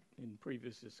in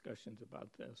previous discussions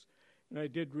about this. And I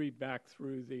did read back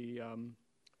through the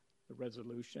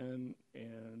resolution,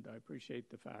 and I appreciate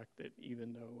the fact that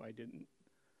even though I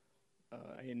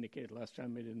indicated last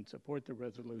time I didn't support the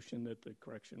resolution, that the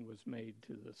correction was made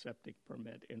to the septic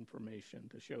permit information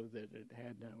to show that it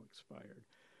had now expired.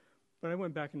 But I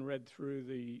went back and read through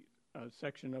the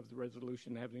section of the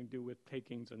resolution having to do with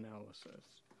takings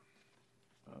analysis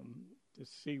to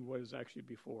see what is actually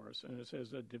before us. And it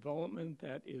says a development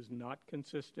that is not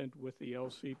consistent with the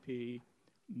LCP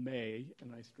may,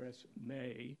 and I stress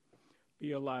may,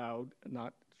 be allowed,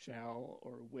 not shall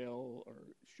or will or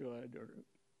should or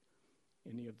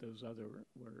any of those other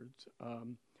words,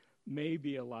 may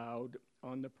be allowed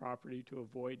on the property to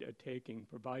avoid a taking,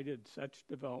 provided such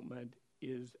development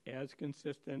is as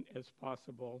consistent as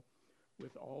possible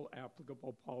with all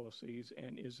applicable policies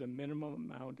and is a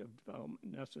minimum amount of development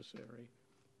necessary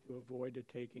to avoid a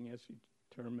taking as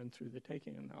determined through the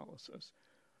taking analysis.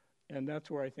 And that's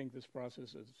where I think this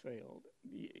process has failed.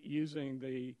 Using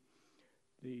the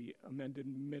amended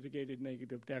mitigated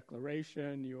negative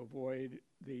declaration, you avoid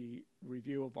the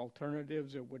review of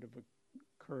alternatives that would have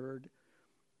occurred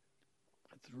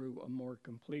through a more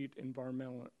complete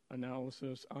environmental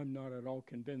analysis. I'm not at all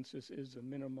convinced this is a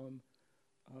minimum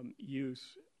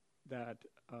use that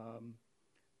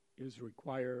is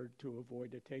required to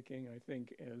avoid a taking. I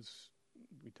think, as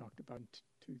we talked about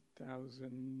in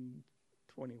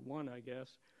 2021, I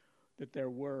guess, that there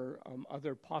were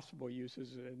other possible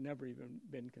uses that had never even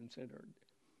been considered.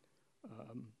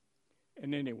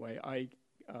 And anyway, I,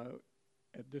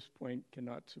 at this point,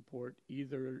 cannot support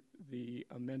either the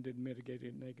amended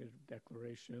mitigated negative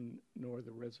declaration nor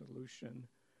the resolution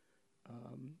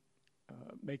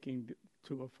making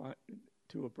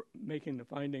the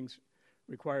findings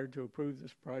required to approve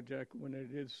this project when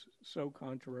it is so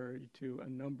contrary to a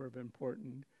number of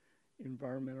important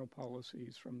environmental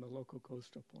policies from the local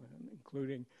coastal plan,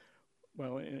 including,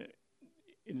 well, in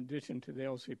addition to the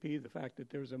LCP, the fact that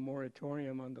there's a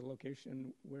moratorium on the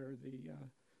location where the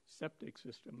septic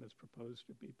system is proposed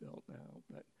to be built now.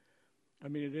 But, I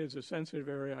mean, it is a sensitive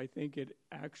area. I think it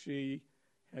actually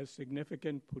has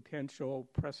significant potential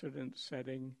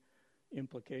precedent-setting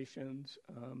implications.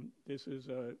 This is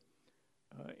a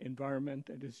environment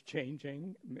that is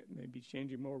changing, maybe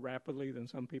changing more rapidly than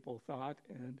some people thought,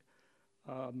 and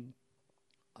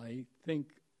I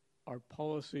think our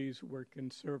policies were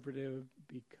conservative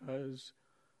because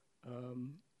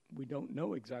we don't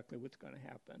know exactly what's going to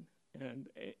happen. And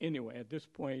anyway, at this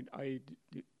point, I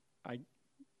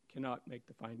cannot make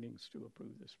the findings to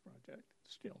approve this project.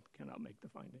 Still cannot make the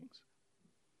findings.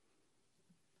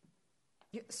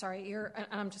 Sorry,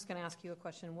 I'm just going to ask you a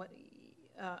question. What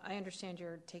I understand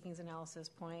your takings analysis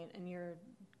point, and your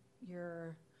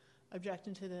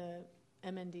objection to the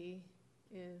MND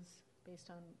is based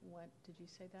on what? Did you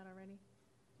say that already?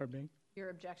 Pardon me? Your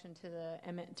objection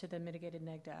to the mitigated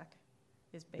neg deck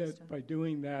is based on? By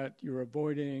doing that, you're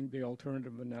avoiding the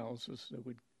alternative analysis that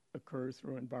would occur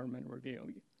through environmental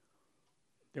review.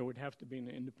 There would have to be an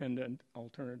independent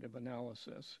alternative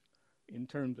analysis in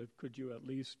terms of could you at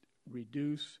least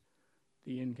reduce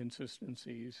the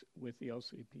inconsistencies with the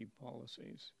LCP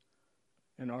policies,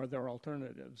 and are there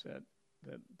alternatives that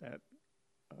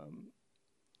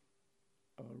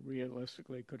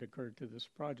realistically could occur to this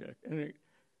project? And it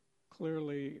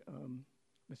clearly,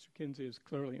 Mr. Kinsey has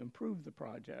clearly improved the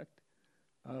project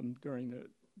during the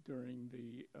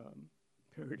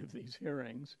period of these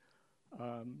hearings,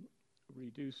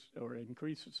 reduced or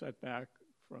increased the setback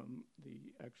from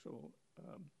the actual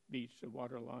beach to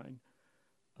water line,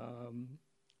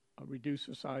 reduce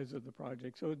the size of the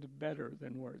project, so it's better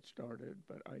than where it started.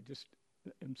 But I just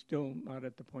am still not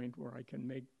at the point where I can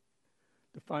make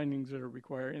the findings that are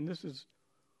required. And this is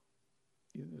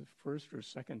either the first or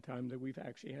second time that we've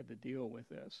actually had to deal with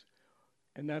this.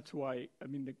 And that's why, I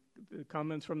mean, the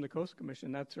comments from the Coast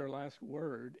Commission, that's their last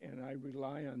word, and I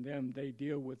rely on them. They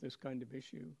deal with this kind of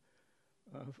issue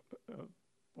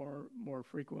far more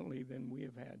frequently than we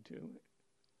have had to.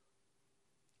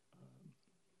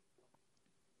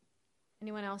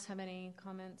 Anyone else have any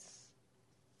comments?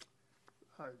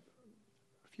 A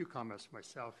few comments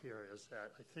myself here is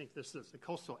that I think this is, the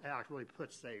Coastal Act really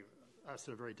puts us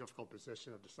in a very difficult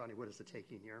position of deciding what is the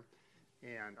taking here.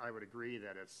 And I would agree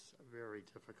that it's very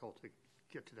difficult to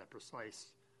get to that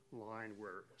precise line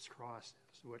where it's crossed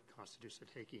as to what constitutes a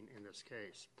taking in this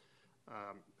case.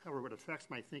 However, what affects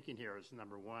my thinking here is,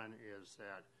 number one, is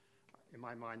that in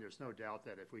my mind, there's no doubt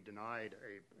that if we denied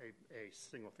a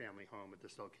single-family home at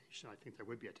this location, I think there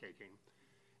would be a taking.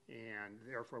 And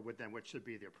therefore, what should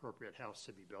be the appropriate house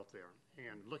to be built there?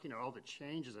 And looking at all the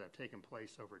changes that have taken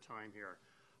place over time here,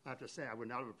 I have to say I would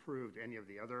not have approved any of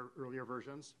the other earlier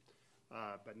versions.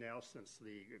 But now, since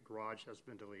the garage has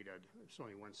been deleted, it's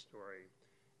only one story,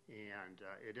 and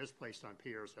it is placed on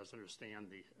piers, as I understand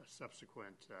the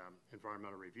subsequent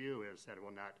environmental review is that it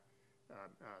will not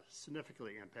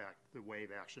significantly impact the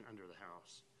wave action under the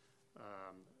house.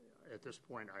 At this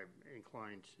point, I'm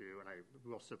inclined to, and I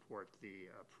will support the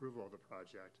approval of the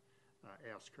project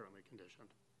as currently conditioned.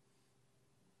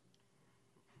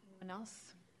 Anyone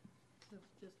else?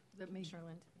 Just let me. Sure,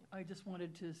 Lind. I just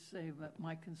wanted to say that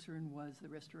my concern was the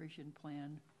restoration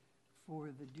plan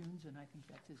for the dunes, and I think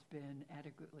that has been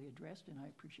adequately addressed, and I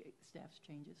appreciate the staff's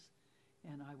changes,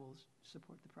 and I will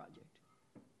support the project.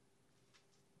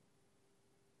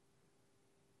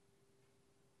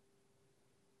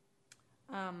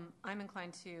 I'm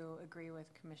inclined to agree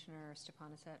with Commissioner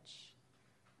Stepanovich.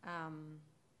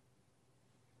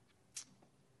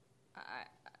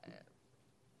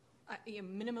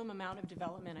 Minimum amount of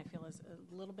development, I feel, is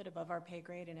a little bit above our pay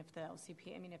grade, and if the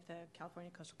LCP, if the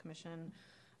California Coastal Commission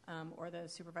or the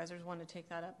supervisors want to take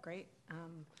that up, great.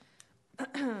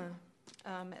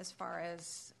 As far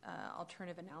as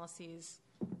alternative analyses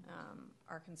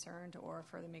are concerned, or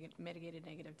for the mitigated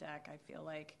negative deck, I feel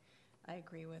like I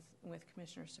agree with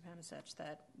Commissioner Stepanovich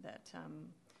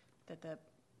that the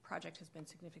project has been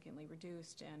significantly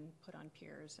reduced and put on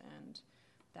piers, and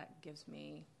that gives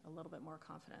me a little bit more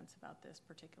confidence about this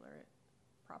particular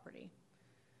property.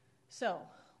 So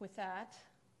with that,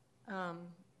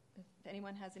 if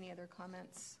anyone has any other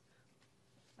comments,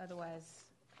 otherwise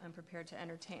I'm prepared to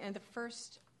entertain. And the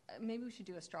first, maybe we should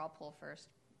do a straw poll first,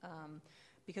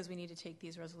 because we need to take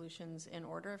these resolutions in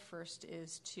order. First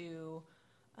is to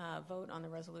vote on the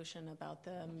resolution about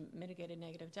the mitigated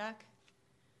negative deck.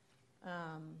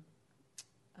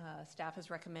 Staff is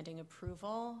recommending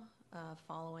approval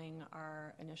following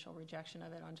our initial rejection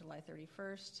of it on July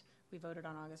 31st. We voted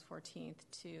on August 14th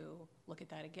to look at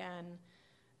that again.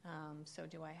 So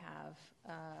do I have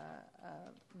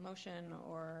a motion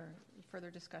or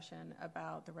further discussion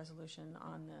about the resolution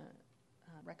on the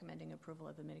recommending approval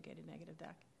of the mitigated negative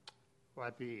deck? Well,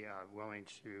 I'd be willing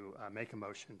to make a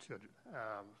motion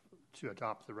to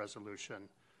adopt the resolution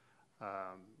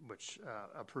which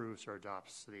approves or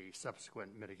adopts the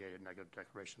subsequent mitigated negative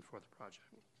declaration for the project.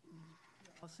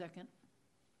 I'll second.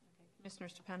 Okay. Commissioner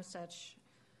Stepanovich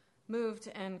moved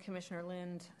and Commissioner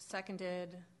Lind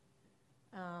seconded.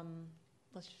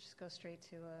 Let's just go straight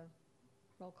to a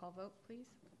roll call vote, please.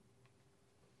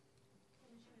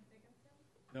 Commissioner Dickinson?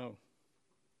 No.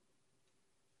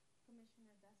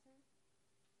 Commissioner Besser?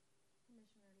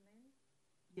 Commissioner Lind?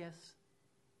 Yes.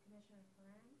 Commissioner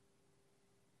Ferran?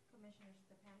 Commissioner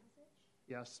Stepanovich?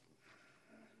 Yes.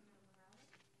 Commissioner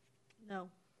Morales? No.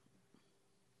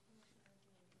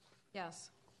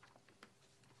 Yes.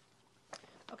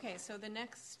 Okay, so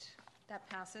that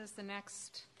passes. The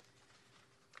next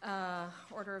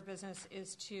order of business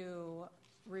is to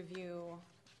review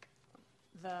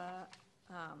the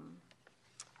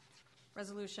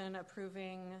resolution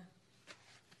approving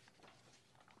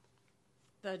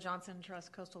the Johnson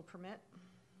Trust Coastal Permit.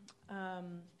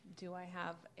 Do I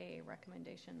have a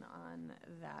recommendation on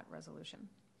that resolution?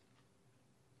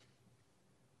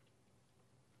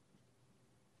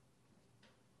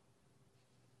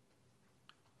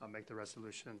 I'll make the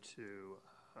resolution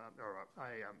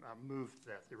I move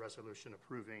that the resolution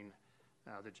approving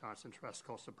the Johnson Trust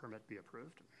Coastal Permit be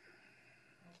approved.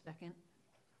 Second.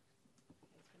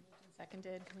 It's been moved and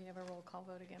seconded. Can we have a roll call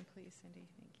vote again, please, Cindy?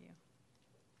 Thank you.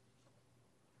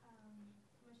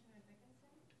 Commissioner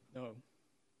Dickinson? No.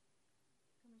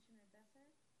 Commissioner Besser?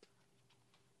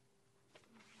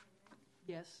 Commissioner Lind?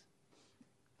 Yes.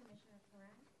 Commissioner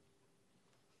Ferran?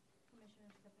 Commissioner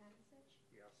Stepanovich?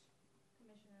 Yes.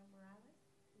 Commissioner Morales?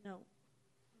 No.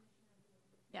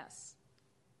 Yes.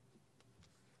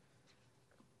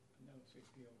 Announce the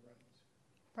appeal, right?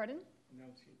 Pardon?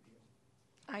 Announce the appeal.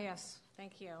 Ah, yes.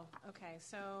 Thank you. Okay,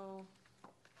 so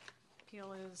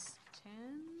appeal is 10.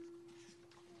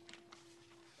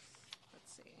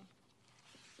 Let's see.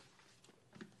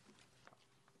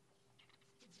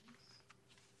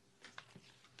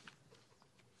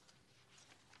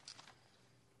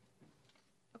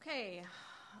 Okay,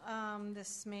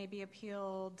 this may be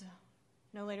appealed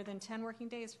no later than 10 working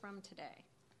days from today.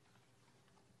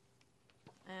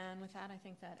 And with that, I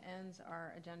think that ends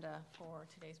our agenda for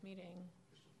today's meeting.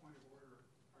 Just a point of order,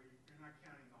 you're not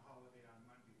counting the holiday on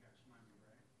Monday, next Monday,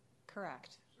 right?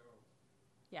 Correct. So,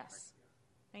 Yes.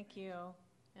 Thank you.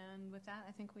 And with that,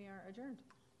 I think we are adjourned.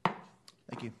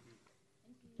 Thank you.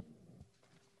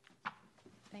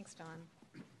 Thanks, Don.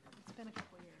 It's been a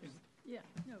couple years. Yeah,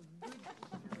 no, good.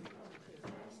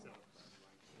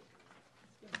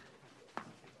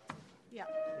 Yeah.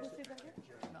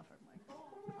 Not for Mike.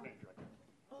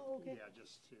 Oh, okay. Yeah,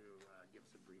 just to give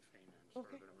us a briefing and sort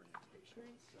of an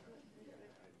orientation. So,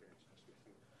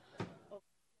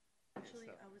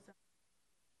 Actually, I was.